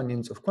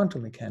Hamiltonians of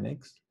quantum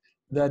mechanics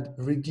that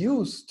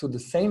reduce to the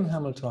same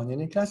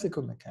Hamiltonian in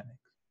classical mechanics.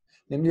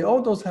 Namely,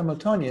 all those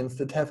Hamiltonians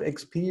that have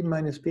xp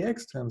minus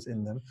px terms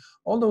in them,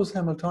 all those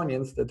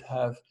Hamiltonians that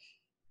have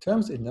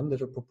terms in them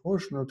that are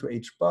proportional to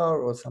h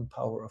bar or some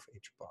power of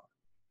h bar.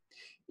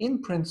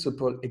 In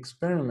principle,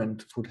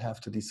 experiment would have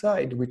to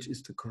decide which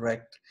is the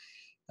correct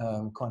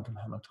quantum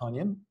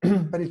Hamiltonian,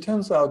 but it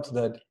turns out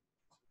that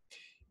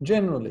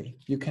generally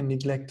you can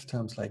neglect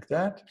terms like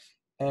that,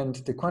 and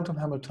the quantum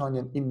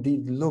Hamiltonian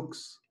indeed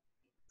looks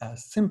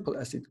as simple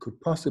as it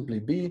could possibly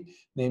be,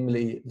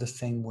 namely the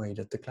same way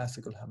that the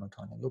classical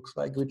Hamiltonian looks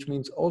like, which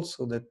means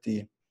also that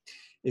the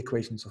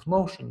equations of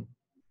motion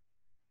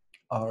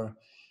are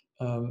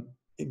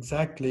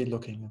exactly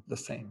looking the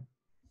same.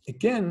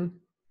 Again,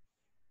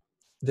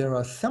 there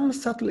are some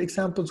subtle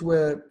examples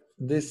where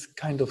this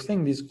kind of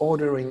thing, these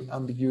ordering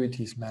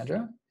ambiguities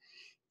matter.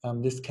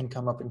 This can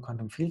come up in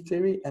quantum field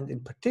theory, and in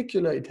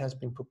particular, it has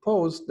been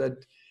proposed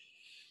that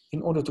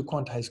in order to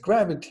quantize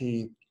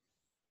gravity,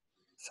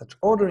 such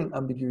ordering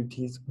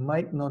ambiguities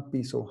might not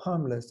be so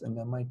harmless, and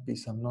there might be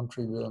some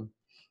non-trivial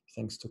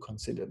things to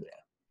consider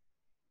there.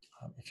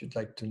 If you'd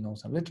like to know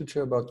some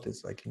literature about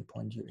this, I can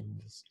point you in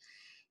this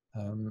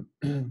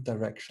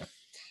direction.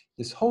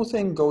 This whole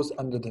thing goes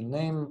under the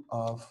name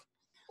of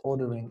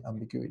ordering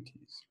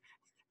ambiguities.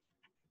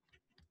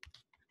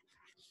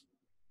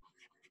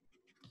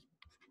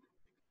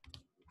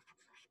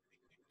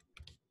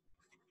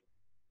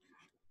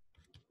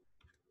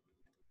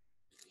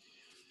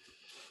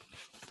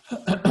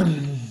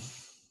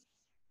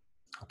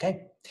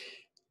 Okay,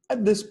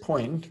 at this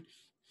point,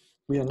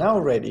 we are now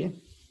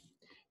ready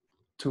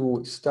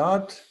to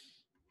start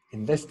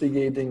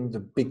investigating the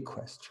big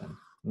question,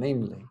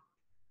 namely,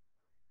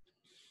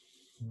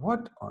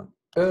 what on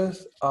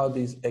earth are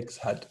these x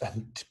hat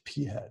and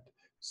p hat?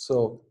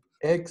 So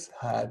x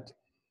hat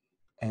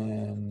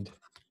and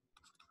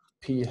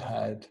p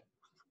hat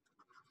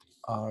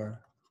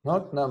are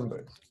not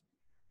numbers.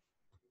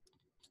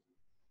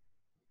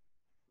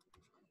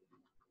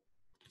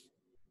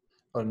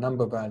 Or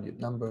number valued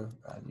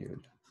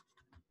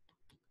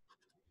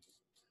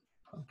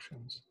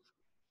functions.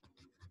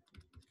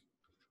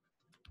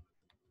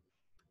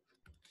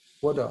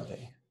 What are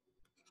they?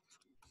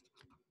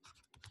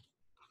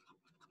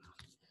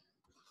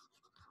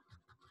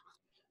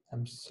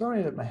 I'm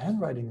sorry that my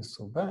handwriting is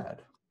so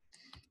bad.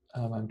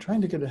 I'm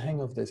trying to get a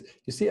hang of this.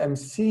 You see, I'm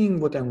seeing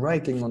what I'm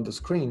writing on the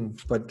screen,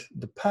 but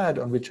the pad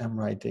on which I'm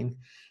writing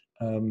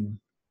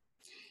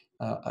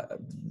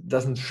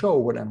doesn't show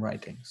what I'm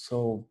writing.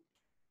 So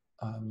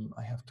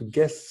I have to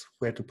guess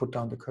where to put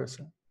down the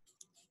cursor.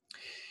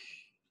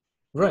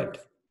 Right.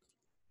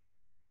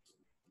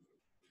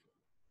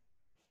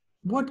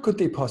 What could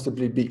they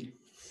possibly be?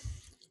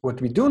 What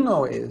we do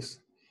know is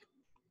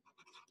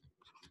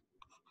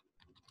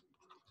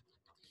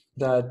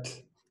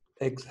that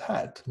x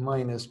hat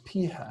minus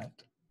p hat,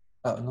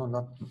 no,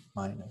 not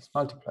minus,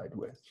 multiplied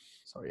with,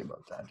 sorry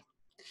about that,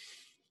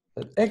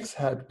 that x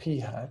hat p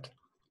hat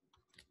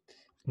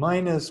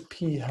minus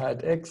p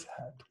hat x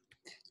hat,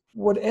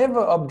 whatever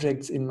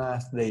objects in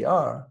math they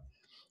are,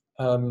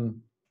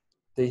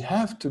 they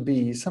have to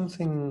be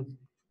something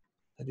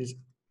that is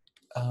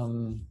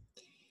a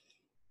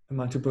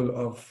multiple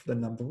of the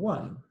number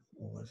 1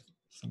 or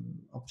some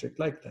object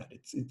like that.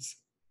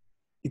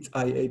 It's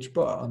IH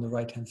bar on the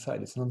right-hand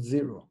side. It's not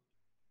 0.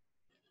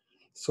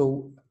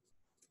 So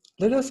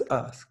let us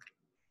ask,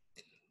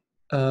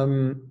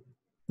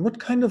 what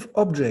kind of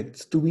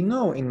objects do we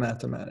know in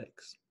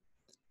mathematics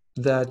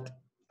that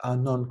are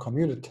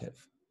non-commutative?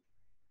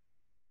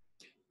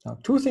 Now,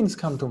 two things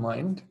come to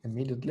mind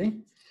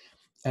immediately,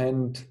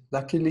 and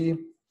luckily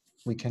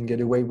we can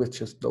get away with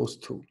just those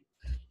two.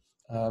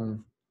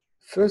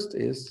 First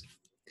is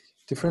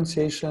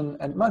differentiation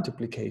and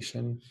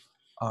multiplication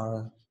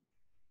are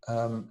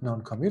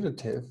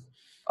non-commutative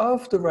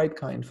of the right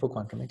kind for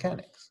quantum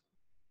mechanics.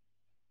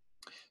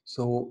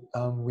 So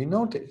we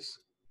notice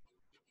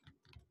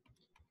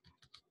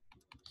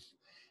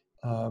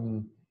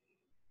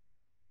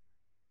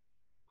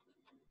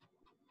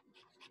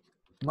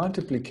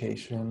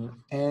multiplication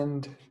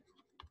and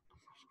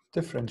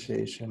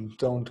differentiation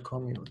don't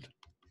commute.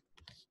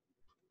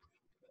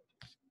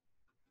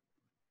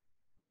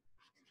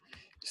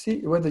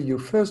 See whether you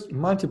first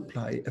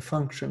multiply a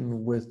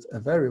function with a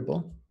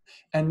variable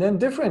and then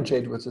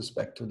differentiate with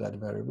respect to that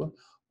variable,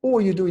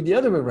 or you do it the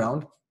other way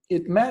around,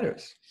 it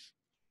matters.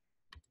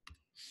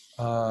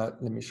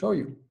 Let me show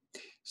you.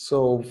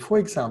 So for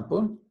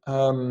example,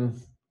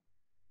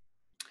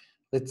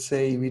 let's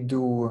say we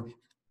do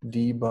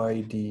d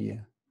by d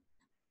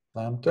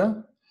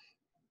lambda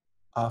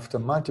after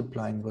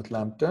multiplying with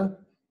lambda,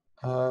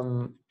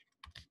 and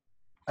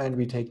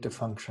we take the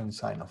function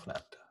sine of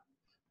lambda.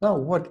 Now,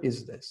 what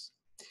is this?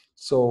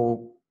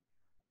 So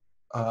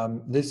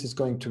this is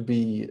going to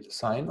be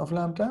sine of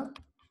lambda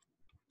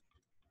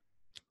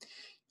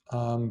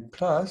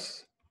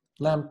plus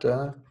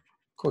lambda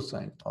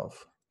cosine of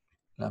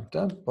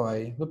lambda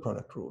by the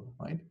product rule,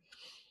 right?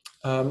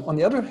 On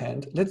the other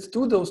hand, let's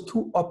do those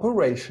two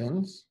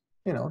operations,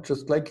 you know,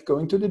 just like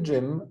going to the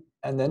gym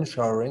and then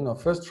showering, or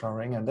first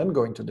showering and then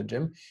going to the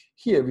gym.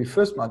 Here we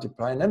first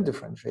multiply and then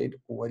differentiate,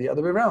 or the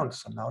other way around.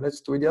 So now let's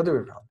do it the other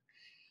way around.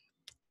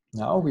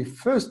 Now we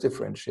first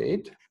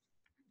differentiate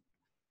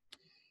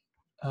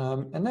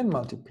and then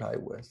multiply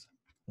with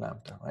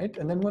lambda, right?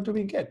 And then what do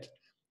we get?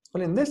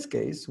 Well, in this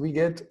case, we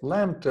get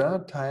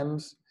lambda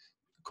times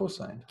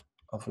cosine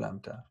of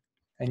lambda.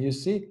 And you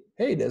see,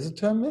 hey, there's a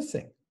term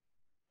missing.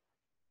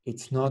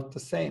 It's not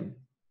the same,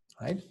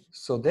 right?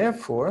 So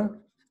therefore,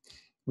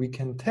 we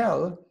can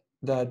tell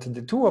that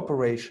the two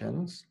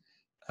operations,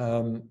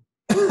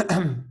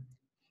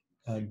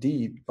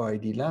 d by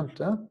d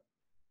lambda,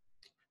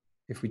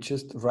 if we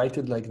just write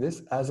it like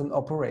this as an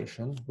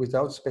operation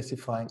without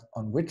specifying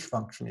on which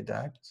function it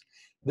acts,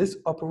 this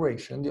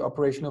operation, the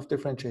operation of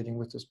differentiating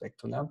with respect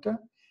to lambda,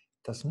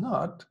 does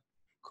not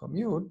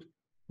commute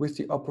with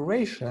the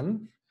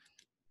operation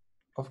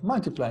of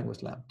multiplying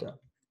with lambda.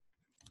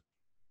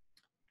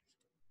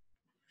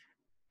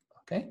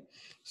 Okay,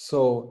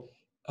 so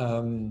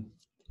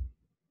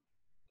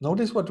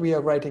notice what we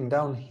are writing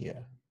down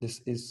here. This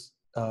is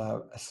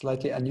a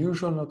slightly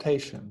unusual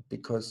notation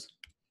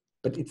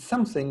but it's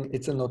something,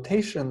 it's a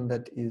notation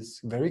that is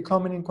very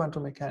common in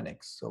quantum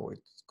mechanics, so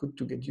it's good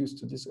to get used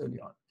to this early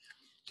on.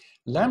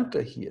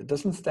 Lambda here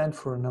doesn't stand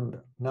for a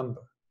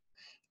number.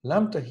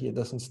 Lambda here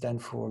doesn't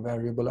stand for a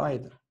variable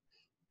either.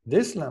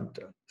 This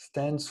lambda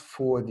stands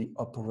for the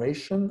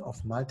operation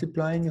of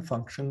multiplying a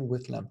function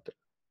with lambda.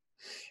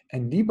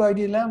 And d by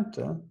d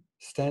lambda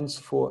stands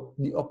for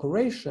the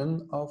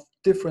operation of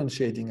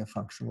differentiating a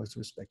function with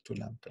respect to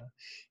lambda.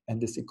 And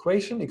this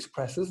equation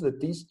expresses that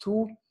these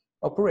two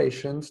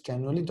operations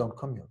generally don't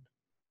commute.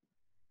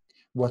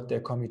 What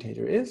their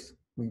commutator is,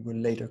 we will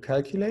later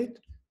calculate,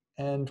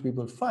 and we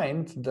will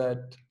find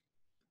that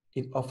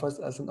it offers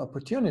us an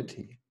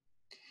opportunity.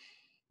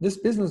 This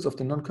business of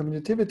the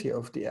non-commutativity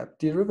of the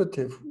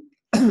derivative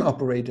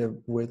operator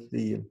with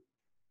the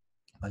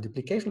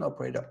multiplication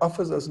operator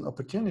offers us an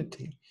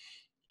opportunity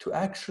to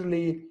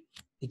actually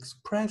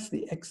express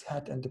the x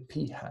hat and the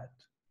p hat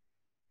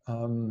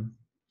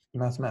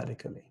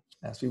mathematically,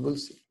 as we will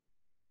see.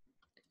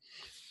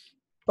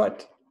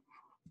 But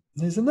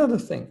there's another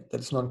thing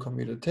that's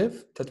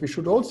non-commutative that we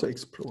should also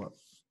explore,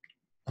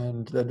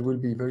 and that will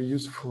be very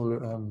useful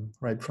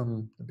right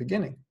from the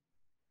beginning.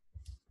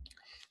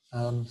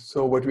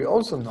 So what we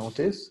also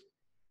notice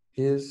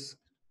is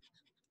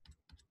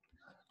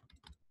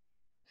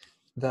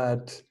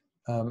that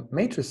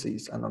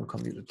matrices are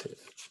non-commutative.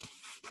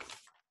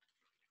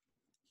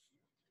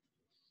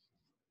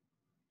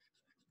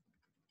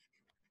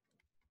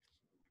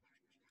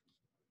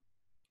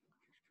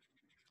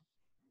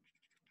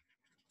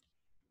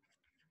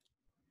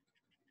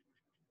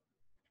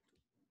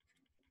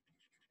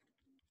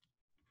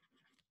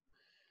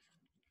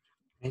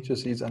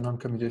 Matrices are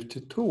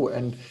non-commutative too,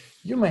 and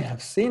you may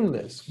have seen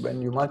this when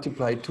you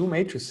multiply two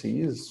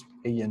matrices,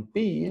 A and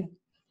B,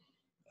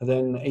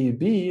 then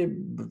AB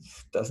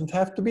doesn't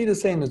have to be the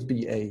same as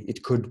BA.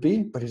 It could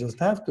be, but it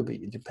doesn't have to be.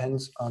 It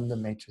depends on the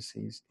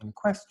matrices in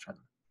question.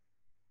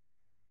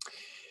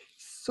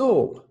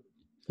 So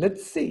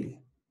let's see.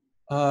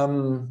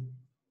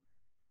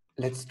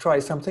 Let's try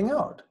something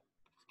out.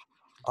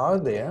 Are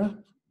there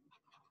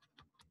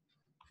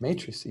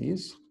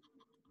matrices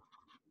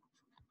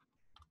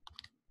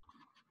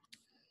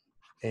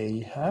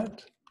A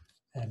hat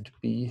and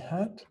B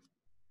hat?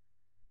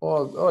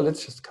 Or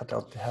let's just cut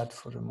out the hat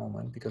for the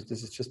moment, because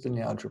this is just in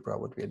the algebra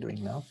what we are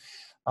doing now.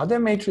 Are there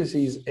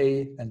matrices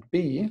A and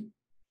B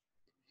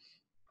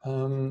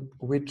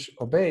which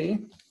obey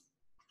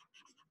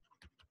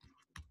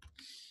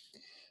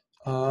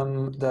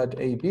that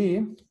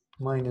AB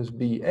minus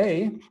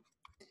BA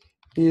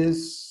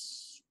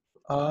is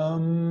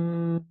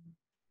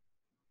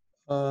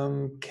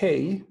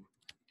K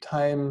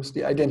times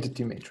the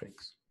identity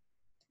matrix?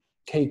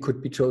 K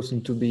could be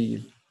chosen to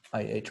be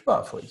IH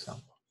bar, for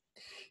example.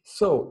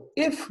 So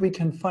if we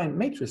can find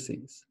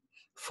matrices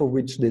for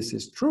which this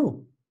is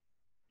true,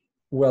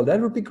 Well,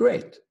 that would be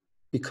great,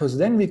 because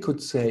then we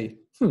could say,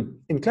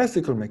 in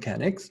classical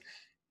mechanics,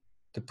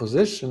 the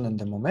position and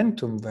the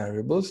momentum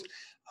variables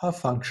are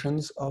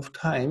functions of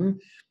time,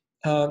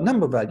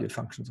 number-valued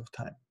functions of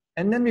time.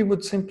 And then we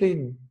would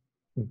simply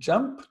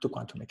jump to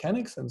quantum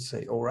mechanics and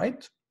say, all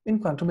right, in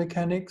quantum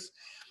mechanics,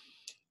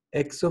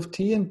 x of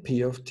t and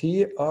p of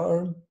t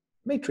are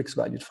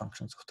matrix-valued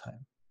functions of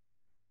time.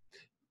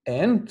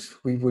 And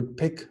we would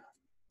pick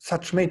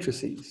such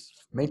matrices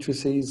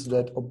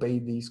that obey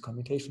these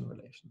commutation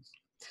relations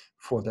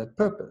for that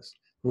purpose.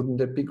 Wouldn't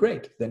that be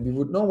great? Then we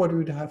would know what we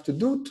would have to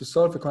do to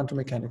solve a quantum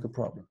mechanical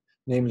problem,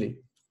 namely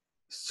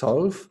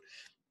solve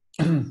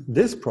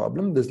this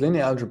problem, this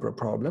linear algebra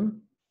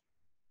problem.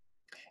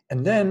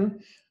 And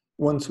then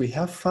once we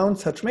have found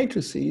such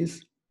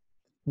matrices,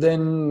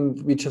 then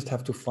we just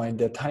have to find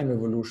their time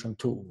evolution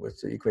too with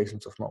the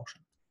equations of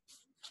motion.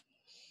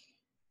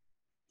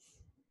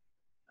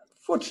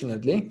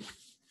 Fortunately,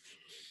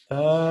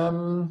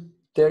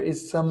 there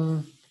is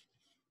some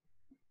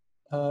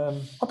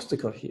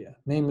obstacle here,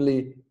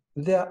 namely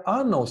there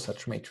are no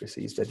such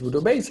matrices that would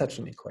obey such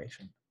an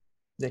equation.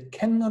 There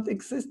cannot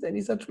exist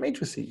any such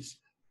matrices.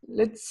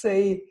 Let's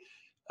say,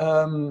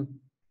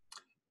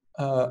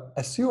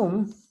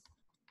 assume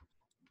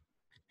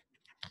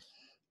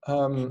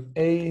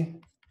A,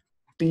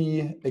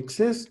 B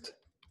exist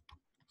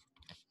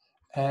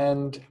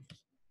and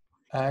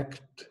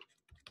act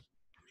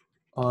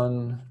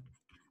on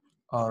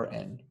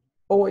Rn,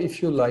 or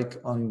if you like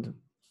on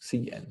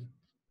Cn.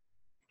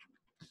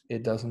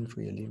 It doesn't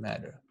really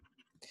matter.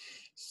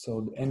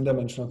 So the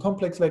n-dimensional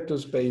complex vector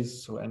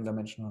space, so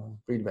n-dimensional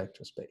real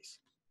vector space.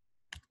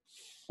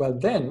 Well,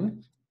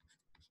 then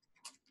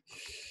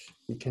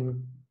we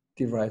can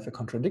derive a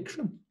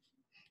contradiction.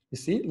 You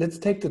see, let's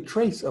take the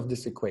trace of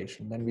this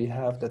equation. Then we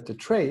have that the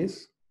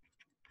trace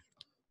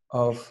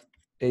of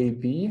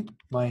AB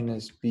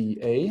minus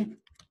BA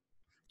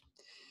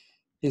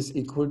is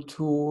equal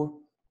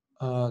to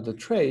the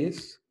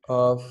trace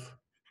of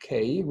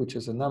K, which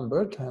is a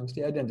number, times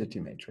the identity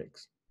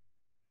matrix.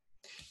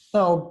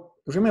 Now,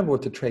 remember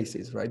what the trace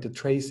is, right? The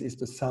trace is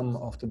the sum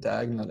of the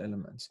diagonal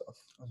elements of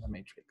the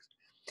matrix.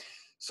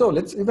 So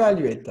let's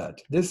evaluate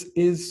that. This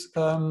is,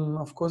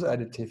 of course,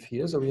 additive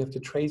here. So we have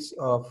the trace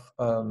of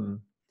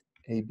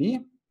AB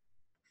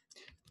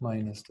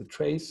minus the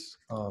trace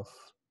of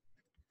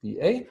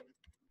BA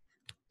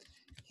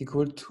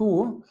equal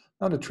to,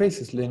 now the trace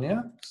is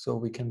linear, so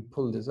we can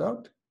pull this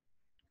out,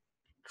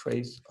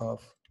 trace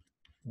of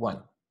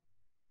 1.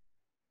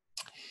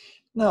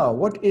 Now,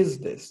 what is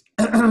this?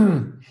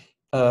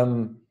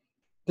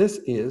 This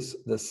is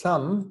the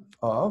sum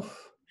of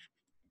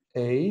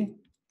A,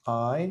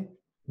 I,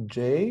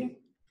 J,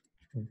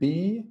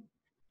 B,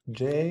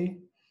 J,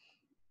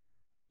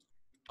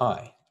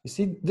 I. You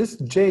see, this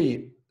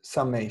J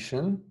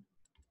summation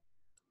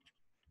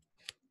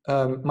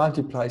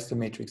multiplies the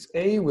matrix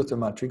A with the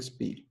matrix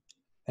B.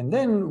 And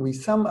then we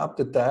sum up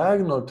the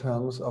diagonal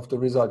terms of the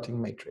resulting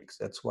matrix.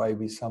 That's why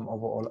we sum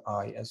over all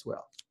I as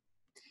well.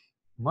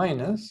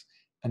 Minus,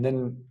 and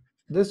then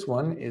this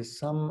one is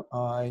sum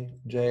I,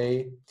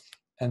 J,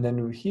 and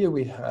then here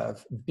we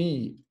have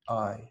B,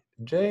 I,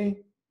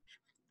 J,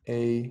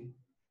 A,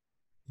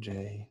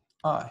 J,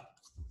 I.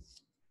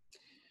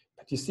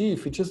 But you see,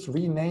 if we just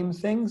rename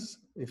things,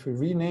 if we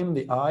rename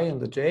the I and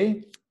the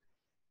J,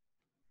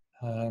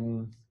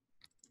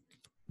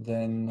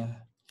 then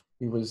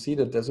we will see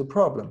that there's a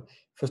problem.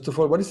 First of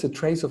all, what is the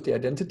trace of the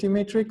identity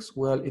matrix?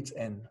 Well, it's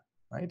n,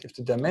 right? If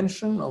the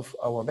dimension of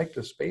our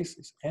vector space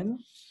is n,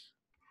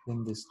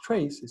 then this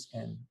trace is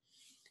n.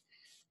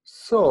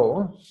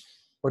 So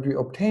what we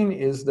obtain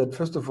is that,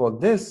 first of all,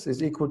 this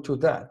is equal to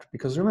that,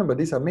 because remember,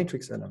 these are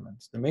matrix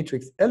elements. The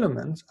matrix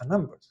elements are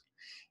numbers,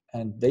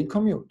 and they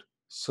commute.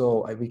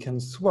 So we can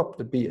swap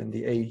the B and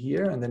the A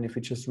here, and then if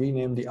we just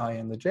rename the I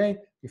and the J,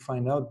 we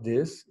find out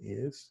this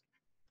is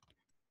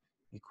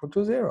equal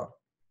to 0.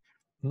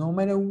 No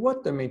matter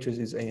what the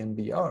matrices A and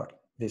B are,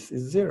 this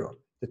is 0.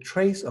 The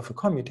trace of a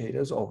commutator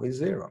is always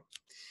 0.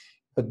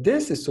 But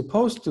this is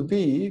supposed to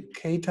be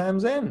K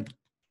times N.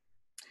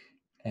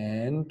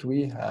 And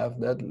we have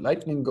that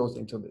lightning goes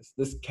into this.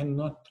 This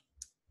cannot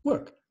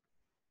work.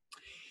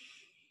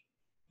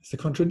 It's a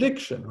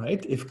contradiction,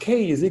 right? If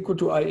K is equal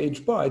to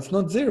IH bar, it's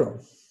not 0.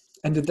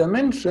 And the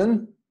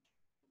dimension,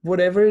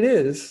 whatever it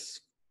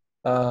is,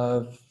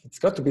 it's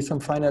got to be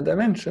some finite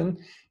dimension,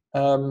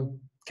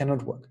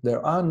 cannot work.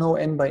 There are no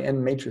n by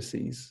n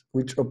matrices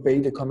which obey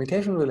the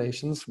commutation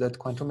relations that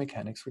quantum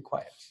mechanics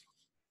requires.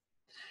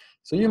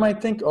 So you might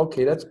think,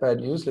 okay, that's bad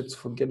news. Let's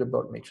forget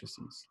about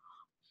matrices.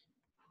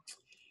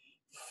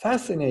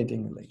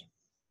 Fascinatingly,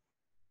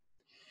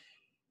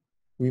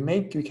 we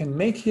can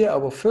make here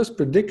our first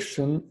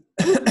prediction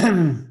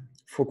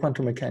for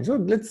quantum mechanics. So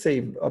let's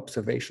say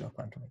observation of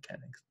quantum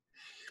mechanics.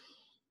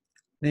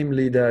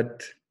 Namely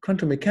that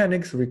quantum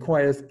mechanics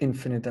requires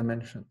infinite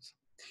dimensions.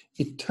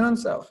 It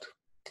turns out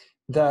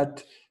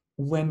that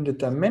when the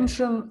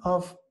dimension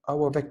of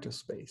our vector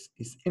space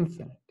is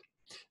infinite,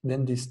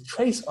 then this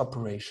trace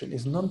operation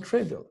is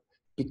non-trivial,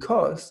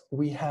 because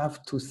we have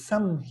to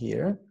sum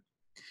here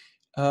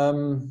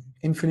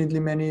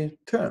infinitely many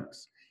terms.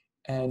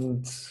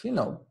 And, you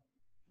know,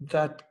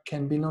 that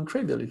can be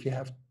non-trivial if you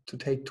have to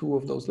take two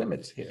of those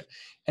limits here.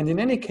 And in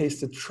any case,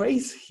 the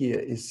trace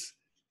here is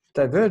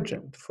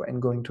divergent for n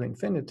going to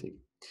infinity.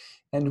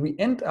 And we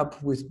end up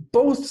with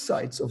both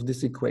sides of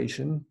this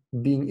equation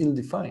being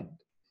ill-defined.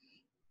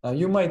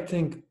 You might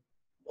think,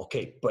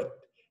 okay, but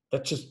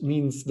that just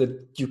means that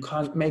you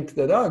can't make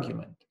that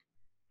argument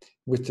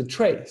with the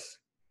trace.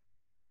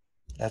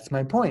 That's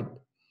my point.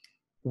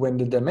 When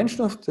the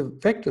dimension of the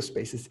vector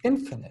space is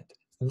infinite,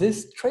 this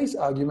trace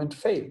argument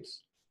fails.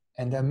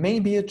 And there may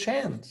be a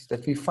chance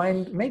that we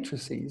find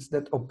matrices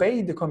that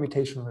obey the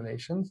commutation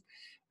relations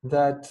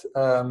that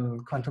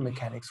quantum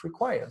mechanics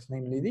requires,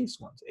 namely these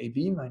ones,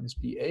 AB minus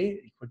BA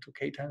equal to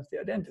K times the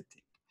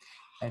identity.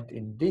 And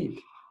indeed,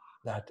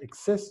 that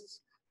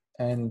exists.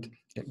 And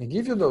let me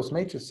give you those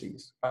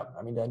matrices.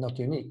 I mean, they're not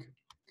unique.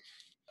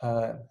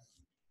 Oh,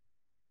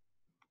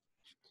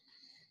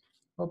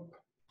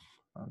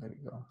 there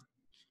we go.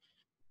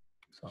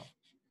 So,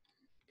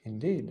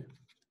 indeed,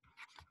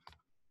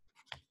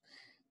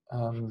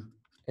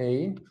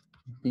 A,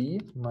 B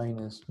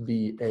minus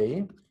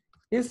BA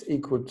is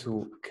equal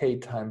to K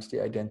times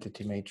the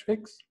identity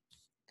matrix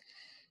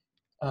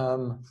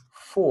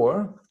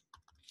for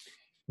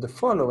the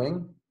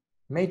following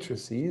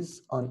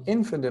matrices on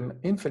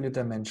infinite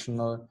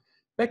dimensional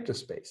vector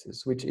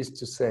spaces, which is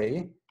to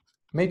say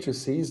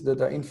matrices that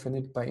are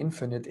infinite by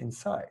infinite in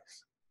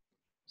size.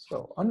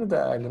 So on the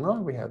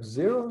diagonal, we have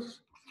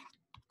zeros,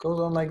 goes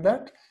on like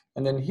that.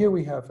 And then here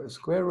we have a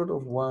square root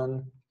of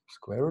 1,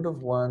 square root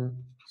of 1,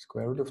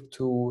 square root of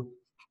 2,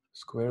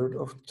 square root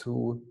of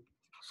 2,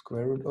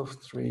 square root of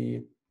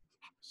 3,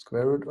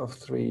 square root of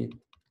 3,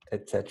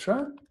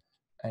 etc.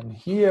 And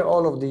here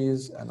all of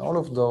these and all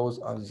of those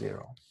are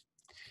 0.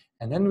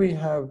 And then we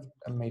have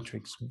a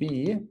matrix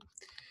B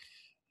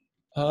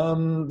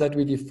that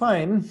we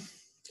define.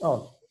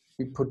 Oh,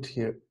 we put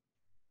here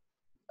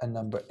a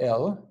number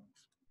L.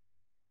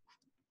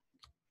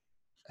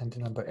 And the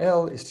number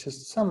L is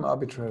just some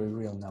arbitrary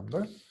real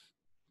number.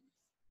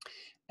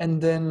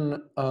 And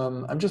then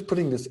I'm just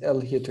putting this L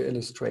here to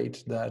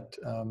illustrate that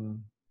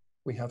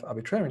we have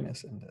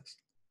arbitrariness in this.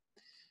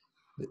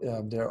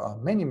 There are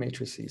many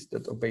matrices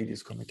that obey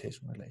these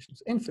commutation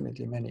relations,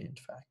 infinitely many, in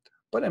fact.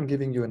 But I'm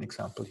giving you an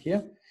example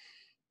here.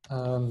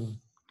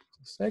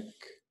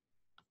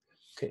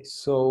 Okay,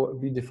 so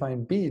we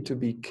define B to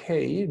be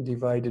K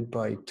divided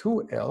by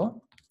 2L.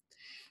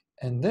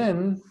 And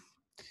then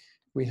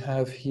we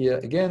have here,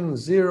 again,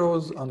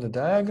 zeros on the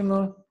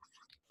diagonal.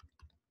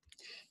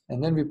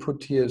 And then we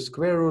put here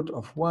square root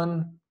of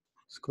 1,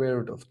 square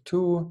root of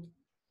 2,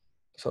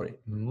 sorry,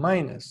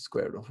 minus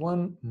square root of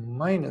 1,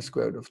 minus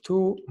square root of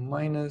 2,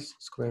 minus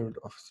square root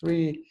of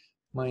 3,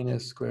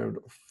 minus square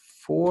root of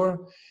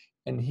 4.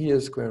 And here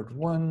square root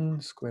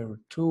 1, square root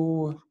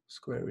 2,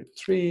 square root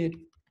 3,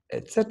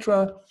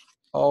 etc.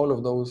 All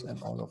of those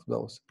and all of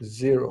those,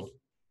 0.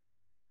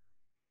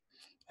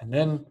 And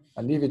then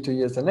I leave it to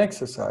you as an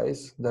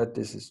exercise that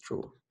this is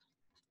true.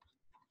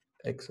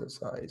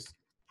 Exercise.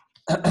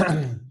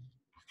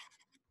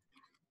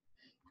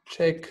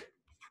 Check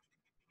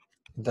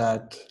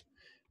that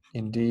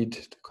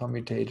indeed the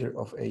commutator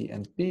of A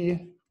and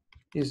B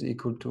is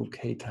equal to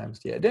K times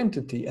the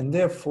identity. And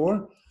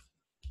therefore,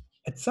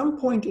 at some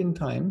point in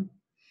time,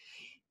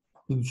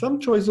 in some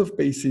choice of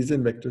bases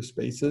in vector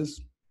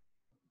spaces,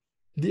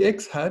 the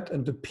X hat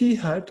and the P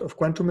hat of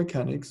quantum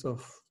mechanics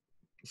of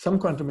some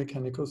quantum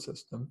mechanical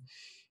system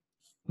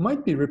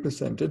might be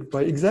represented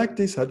by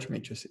exactly such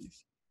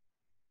matrices.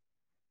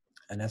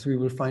 And as we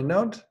will find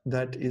out,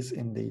 that is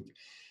indeed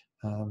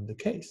the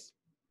case.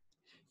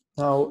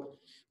 Now,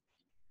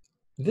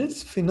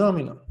 this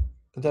phenomenon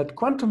that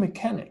quantum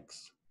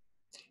mechanics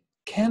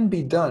can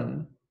be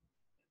done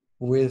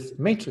with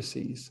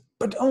matrices,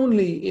 but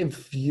only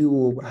if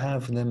you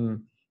have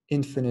them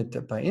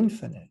infinite by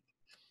infinite,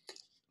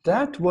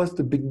 that was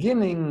the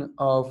beginning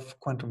of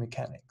quantum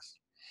mechanics.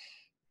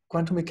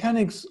 Quantum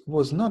mechanics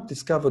was not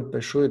discovered by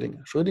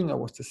Schrödinger. Schrödinger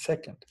was the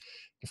second.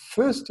 The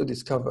first to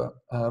discover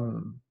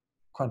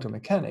quantum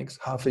mechanics,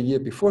 half a year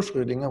before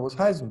Schrödinger, was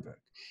Heisenberg.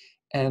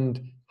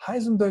 And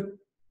Heisenberg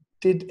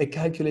did a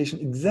calculation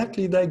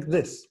exactly like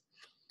this.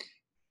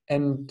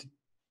 And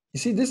you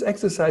see, this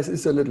exercise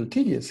is a little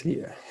tedious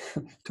here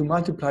to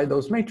multiply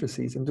those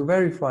matrices and to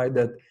verify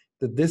that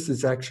this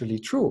is actually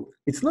true.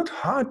 It's not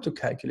hard to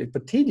calculate,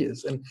 but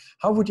tedious. And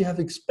how would you have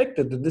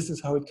expected that this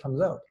is how it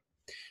comes out?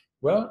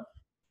 Well,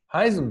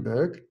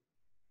 Heisenberg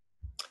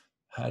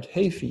had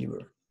hay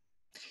fever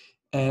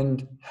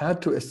and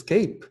had to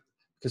escape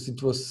because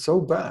it was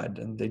so bad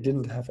and they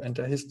didn't have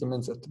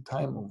antihistamines at the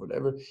time or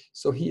whatever.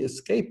 So he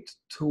escaped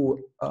to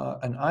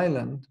an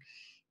island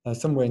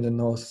somewhere in the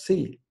North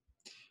Sea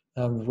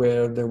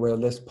where there were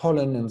less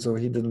pollen, and so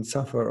he didn't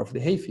suffer of the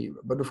hay fever.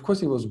 But of course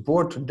he was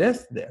bored to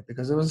death there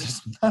because there was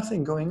just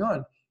nothing going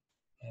on.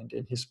 And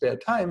in his spare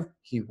time,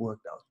 he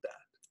worked out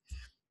that.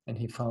 And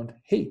he found,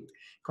 hey,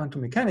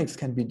 quantum mechanics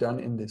can be done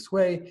in this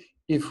way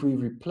if we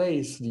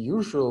replace the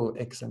usual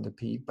x and the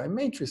p by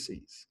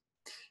matrices.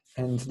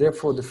 And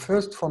therefore, the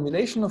first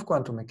formulation of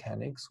quantum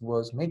mechanics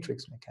was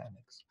matrix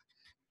mechanics.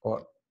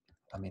 Or,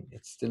 I mean,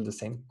 it's still the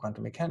same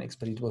quantum mechanics,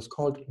 but it was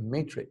called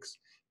matrix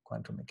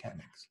quantum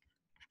mechanics.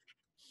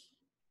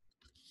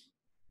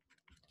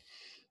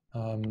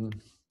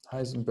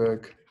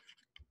 Heisenberg.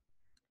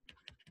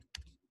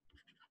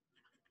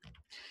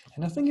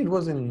 And I think it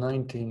was in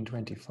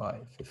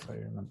 1925, if I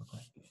remember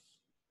correctly.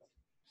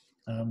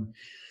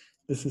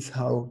 This is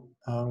how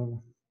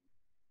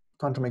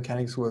quantum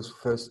mechanics was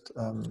first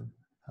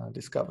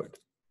discovered.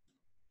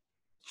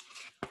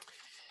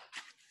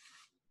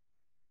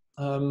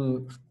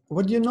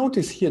 What you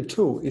notice here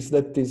too is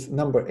that this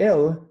number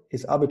L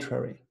is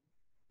arbitrary.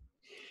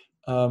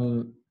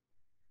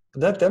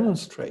 That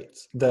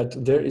demonstrates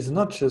that there is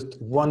not just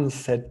one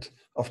set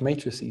of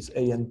matrices,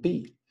 A and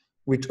B,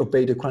 which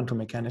obey the quantum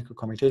mechanical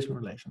commutation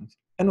relations.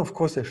 And of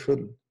course they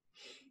shouldn't.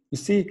 You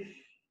see,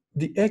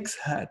 the X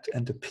hat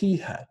and the P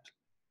hat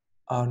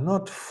are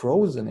not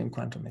frozen in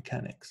quantum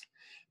mechanics.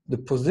 The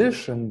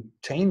position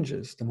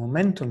changes, the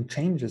momentum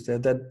changes. They're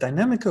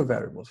dynamical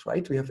variables,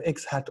 right? We have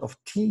X hat of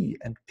T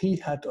and P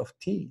hat of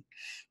T,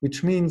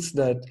 which means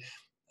that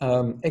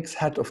X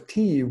hat of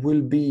T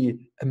will be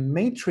a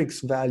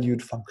matrix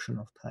valued function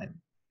of time.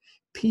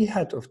 P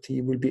hat of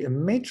T will be a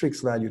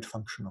matrix valued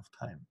function of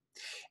time.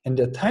 And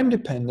the time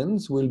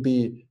dependence will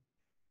be,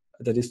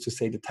 that is to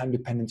say, the time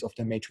dependence of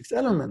the matrix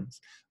elements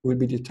will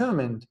be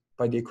determined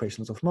by the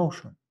equations of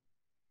motion.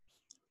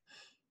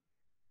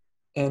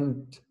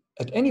 And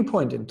at any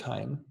point in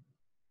time,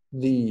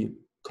 the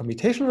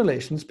commutation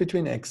relations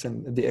between X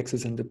and the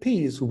X's and the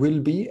P's will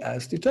be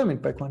as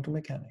determined by quantum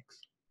mechanics.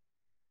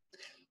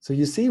 So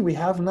you see, we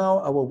have now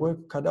our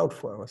work cut out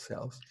for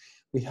ourselves.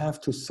 We have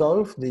to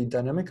solve the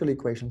dynamical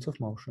equations of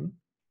motion,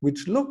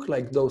 which look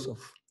like those of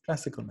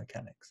classical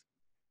mechanics.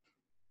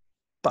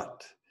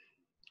 But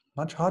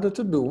much harder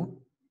to do.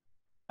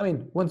 I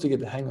mean, once you get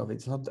the hang of it,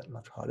 it's not that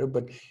much harder,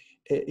 but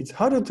it's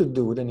harder to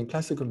do than in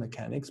classical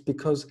mechanics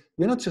because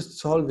we're not just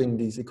solving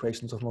these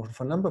equations of motion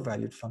for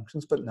number-valued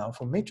functions, but now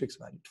for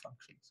matrix-valued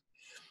functions.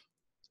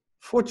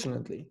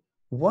 Fortunately,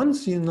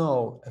 once you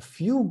know a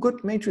few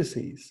good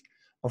matrices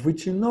of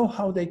which you know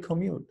how they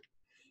commute,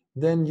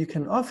 then you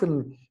can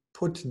often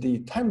put the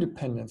time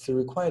dependence, the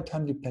required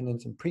time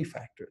dependence in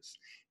prefactors,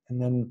 and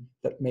then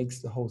that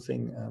makes the whole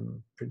thing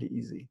pretty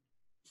easy.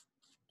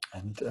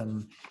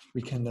 And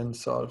we can then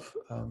solve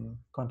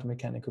quantum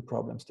mechanical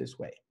problems this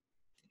way.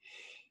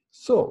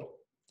 So,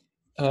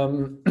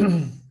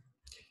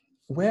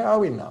 where are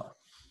we now?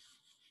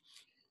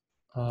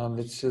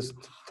 Let's just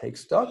take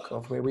stock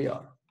of where we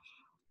are.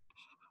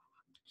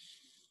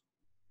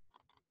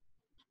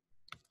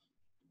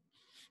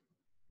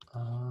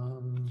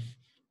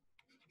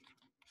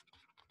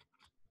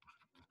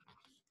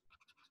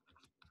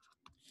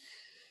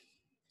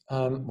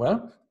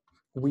 Well,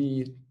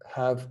 we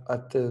have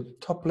at the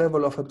top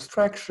level of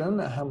abstraction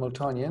a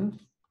Hamiltonian,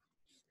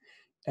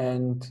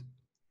 and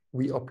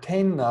we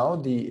obtain now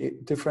the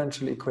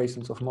differential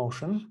equations of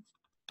motion.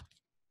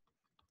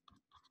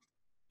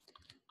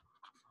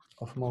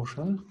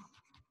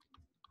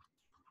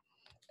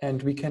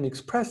 And we can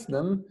express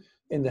them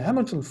in the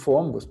Hamilton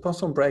form with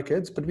Poisson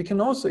brackets, but we can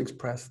also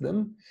express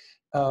them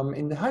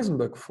in the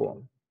Heisenberg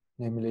form.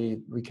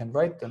 Namely, we can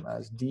write them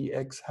as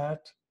dx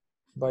hat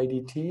by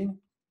dt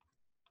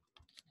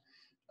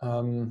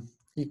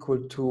equal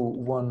to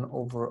 1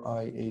 over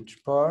I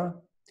h bar,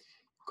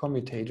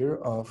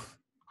 commutator of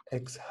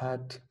x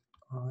hat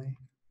I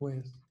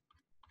with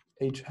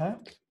h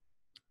hat.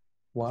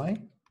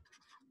 Why?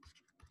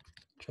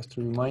 Just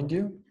to remind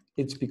you,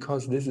 it's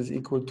because this is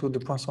equal to the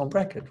Poisson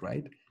bracket,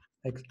 right?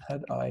 X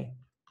hat I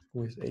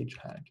with h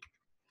hat.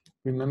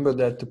 Remember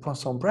that the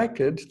Poisson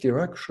bracket,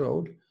 Dirac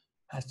showed,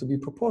 has to be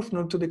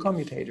proportional to the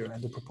commutator,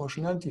 and the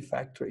proportionality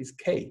factor is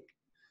k,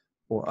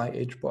 or I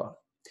h bar.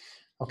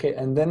 Okay,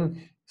 and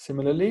then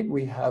similarly,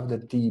 we have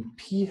that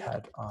dp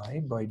hat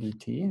I by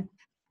dt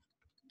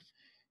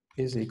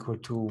is equal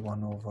to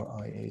 1 over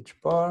I h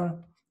bar.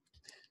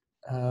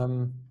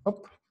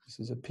 This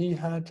is a p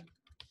hat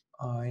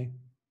I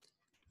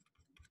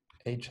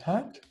h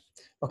hat.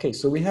 Okay,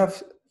 so we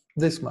have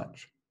this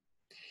much.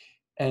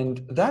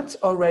 And that's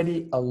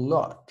already a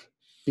lot,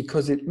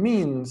 because it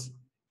means,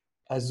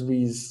 as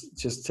we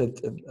just said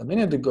a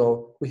minute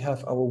ago, we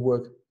have our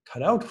work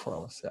cut out for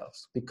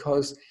ourselves,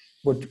 because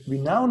what we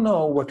now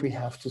know what we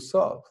have to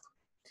solve.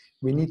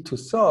 We need to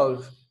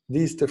solve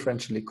these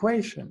differential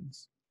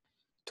equations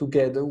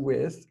together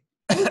with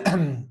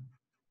the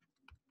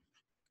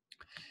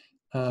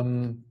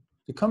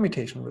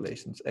commutation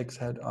relations, x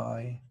hat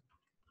I,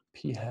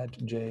 p hat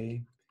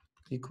j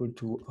equal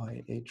to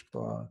I h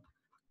bar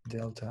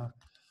delta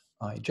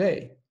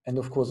ij. And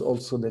of course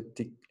also that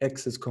the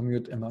x's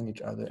commute among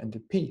each other and the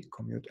p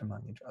commute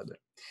among each other.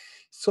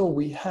 So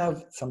we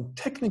have some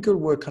technical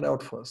work cut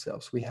out for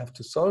ourselves. We have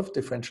to solve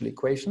differential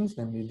equations,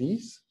 namely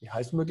these, the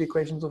Heisenberg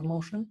equations of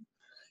motion,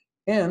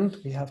 and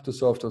we have to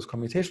solve those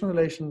commutation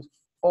relations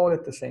all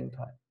at the same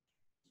time.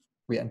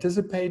 We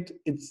anticipate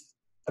it's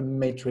a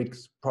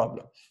matrix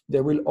problem.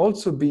 There will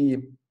also be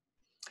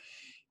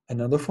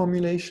another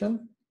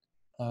formulation,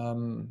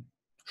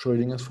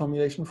 Schrödinger's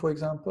formulation, for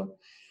example.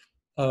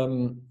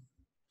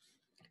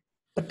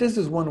 But this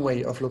is one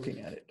way of looking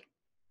at it.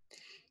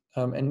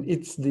 And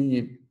it's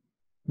the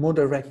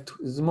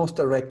most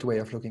direct way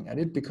of looking at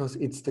it, because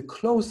it's the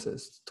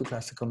closest to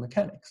classical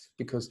mechanics,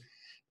 because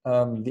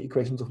the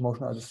equations of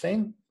motion are the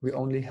same. We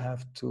only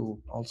have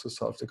to also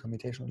solve the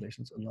commutation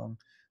relations along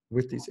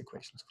with these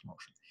equations of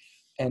motion.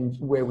 And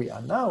where we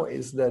are now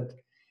is that,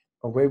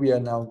 or where we are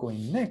now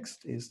going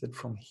next, is that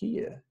from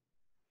here,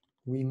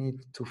 we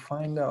need to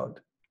find out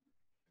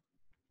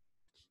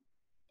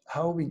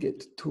how we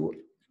get to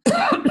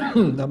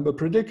number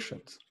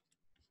predictions.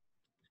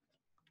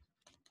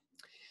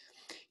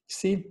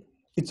 See,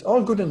 it's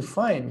all good and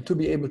fine to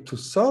be able to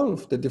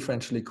solve the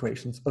differential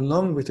equations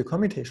along with the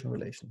commutation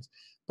relations.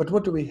 But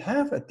what do we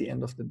have at the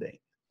end of the day?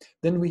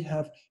 Then we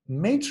have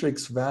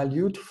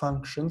matrix-valued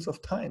functions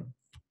of time.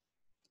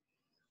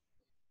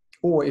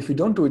 Or if we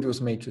don't do it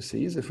with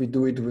matrices, if we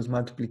do it with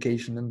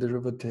multiplication and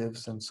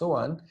derivatives and so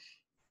on,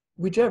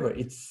 whichever,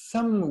 it's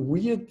some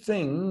weird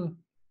thing,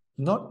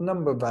 not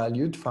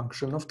number-valued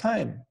function of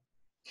time.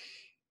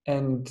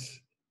 And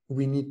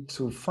we need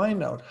to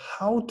find out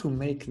how to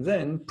make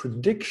then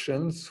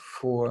predictions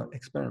for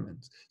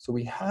experiments. So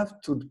we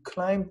have to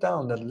climb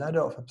down that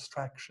ladder of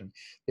abstraction.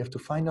 We have to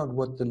find out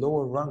what the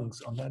lower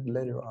rungs on that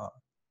ladder are.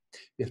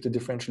 We have the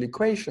differential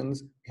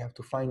equations. We have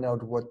to find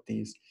out what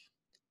these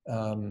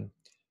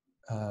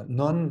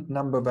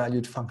non-number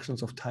valued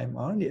functions of time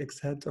are, the x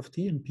hat of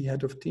t and p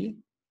hat of t.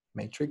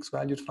 Matrix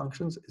valued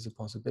functions is a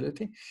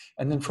possibility.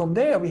 And then from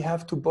there, we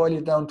have to boil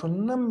it down to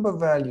number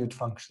valued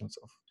functions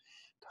of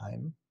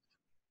time.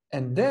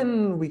 And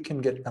then we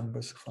can get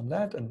numbers from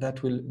that, and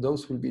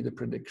those will be the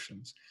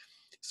predictions.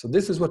 So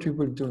this is what we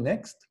will do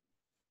next.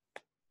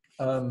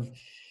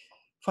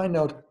 Find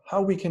out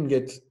how we can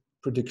get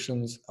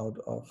predictions out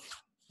of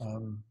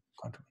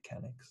quantum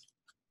mechanics.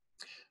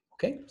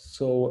 Okay,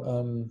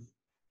 so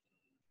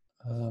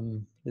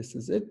this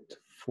is it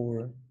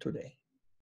for today.